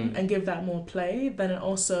attention and give that more play, then it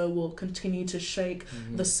also will continue to shake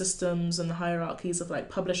the systems and the hierarchies of like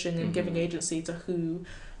publishing and giving agency to who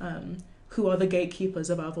are the gatekeepers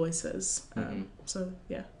of our voices. So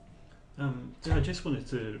yeah. I just wanted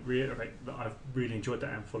to reiterate that I've really enjoyed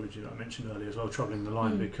that anthology that I mentioned earlier as well, Troubling the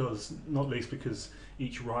Line, because not least because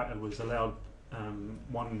each writer was allowed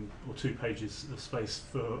 1 or 2 pages of space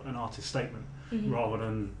for an artist statement rather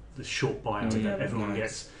than the short bio that everyone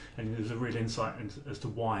gets, and there's a real insight as to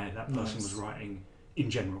why that person was writing in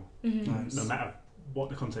general, no matter what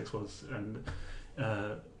the context was. And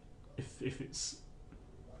if it's,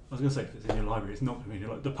 I was going to say if it's in your library, it's not going to be in your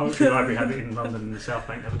library. The Poetry Library have it in London and the South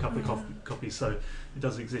Bank, have a couple of copies, so it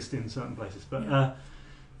does exist in certain places. But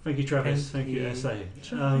thank you, Travis. Thank you, SA.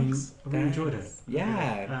 I really enjoyed it.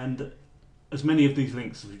 Yeah. And as many of these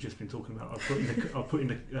links as we've just been talking about, I'll put in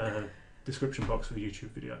the description box for the YouTube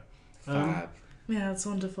video. Fab. Yeah, it's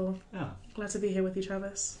wonderful. Yeah. Glad to be here with you,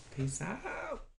 Travis. Peace out.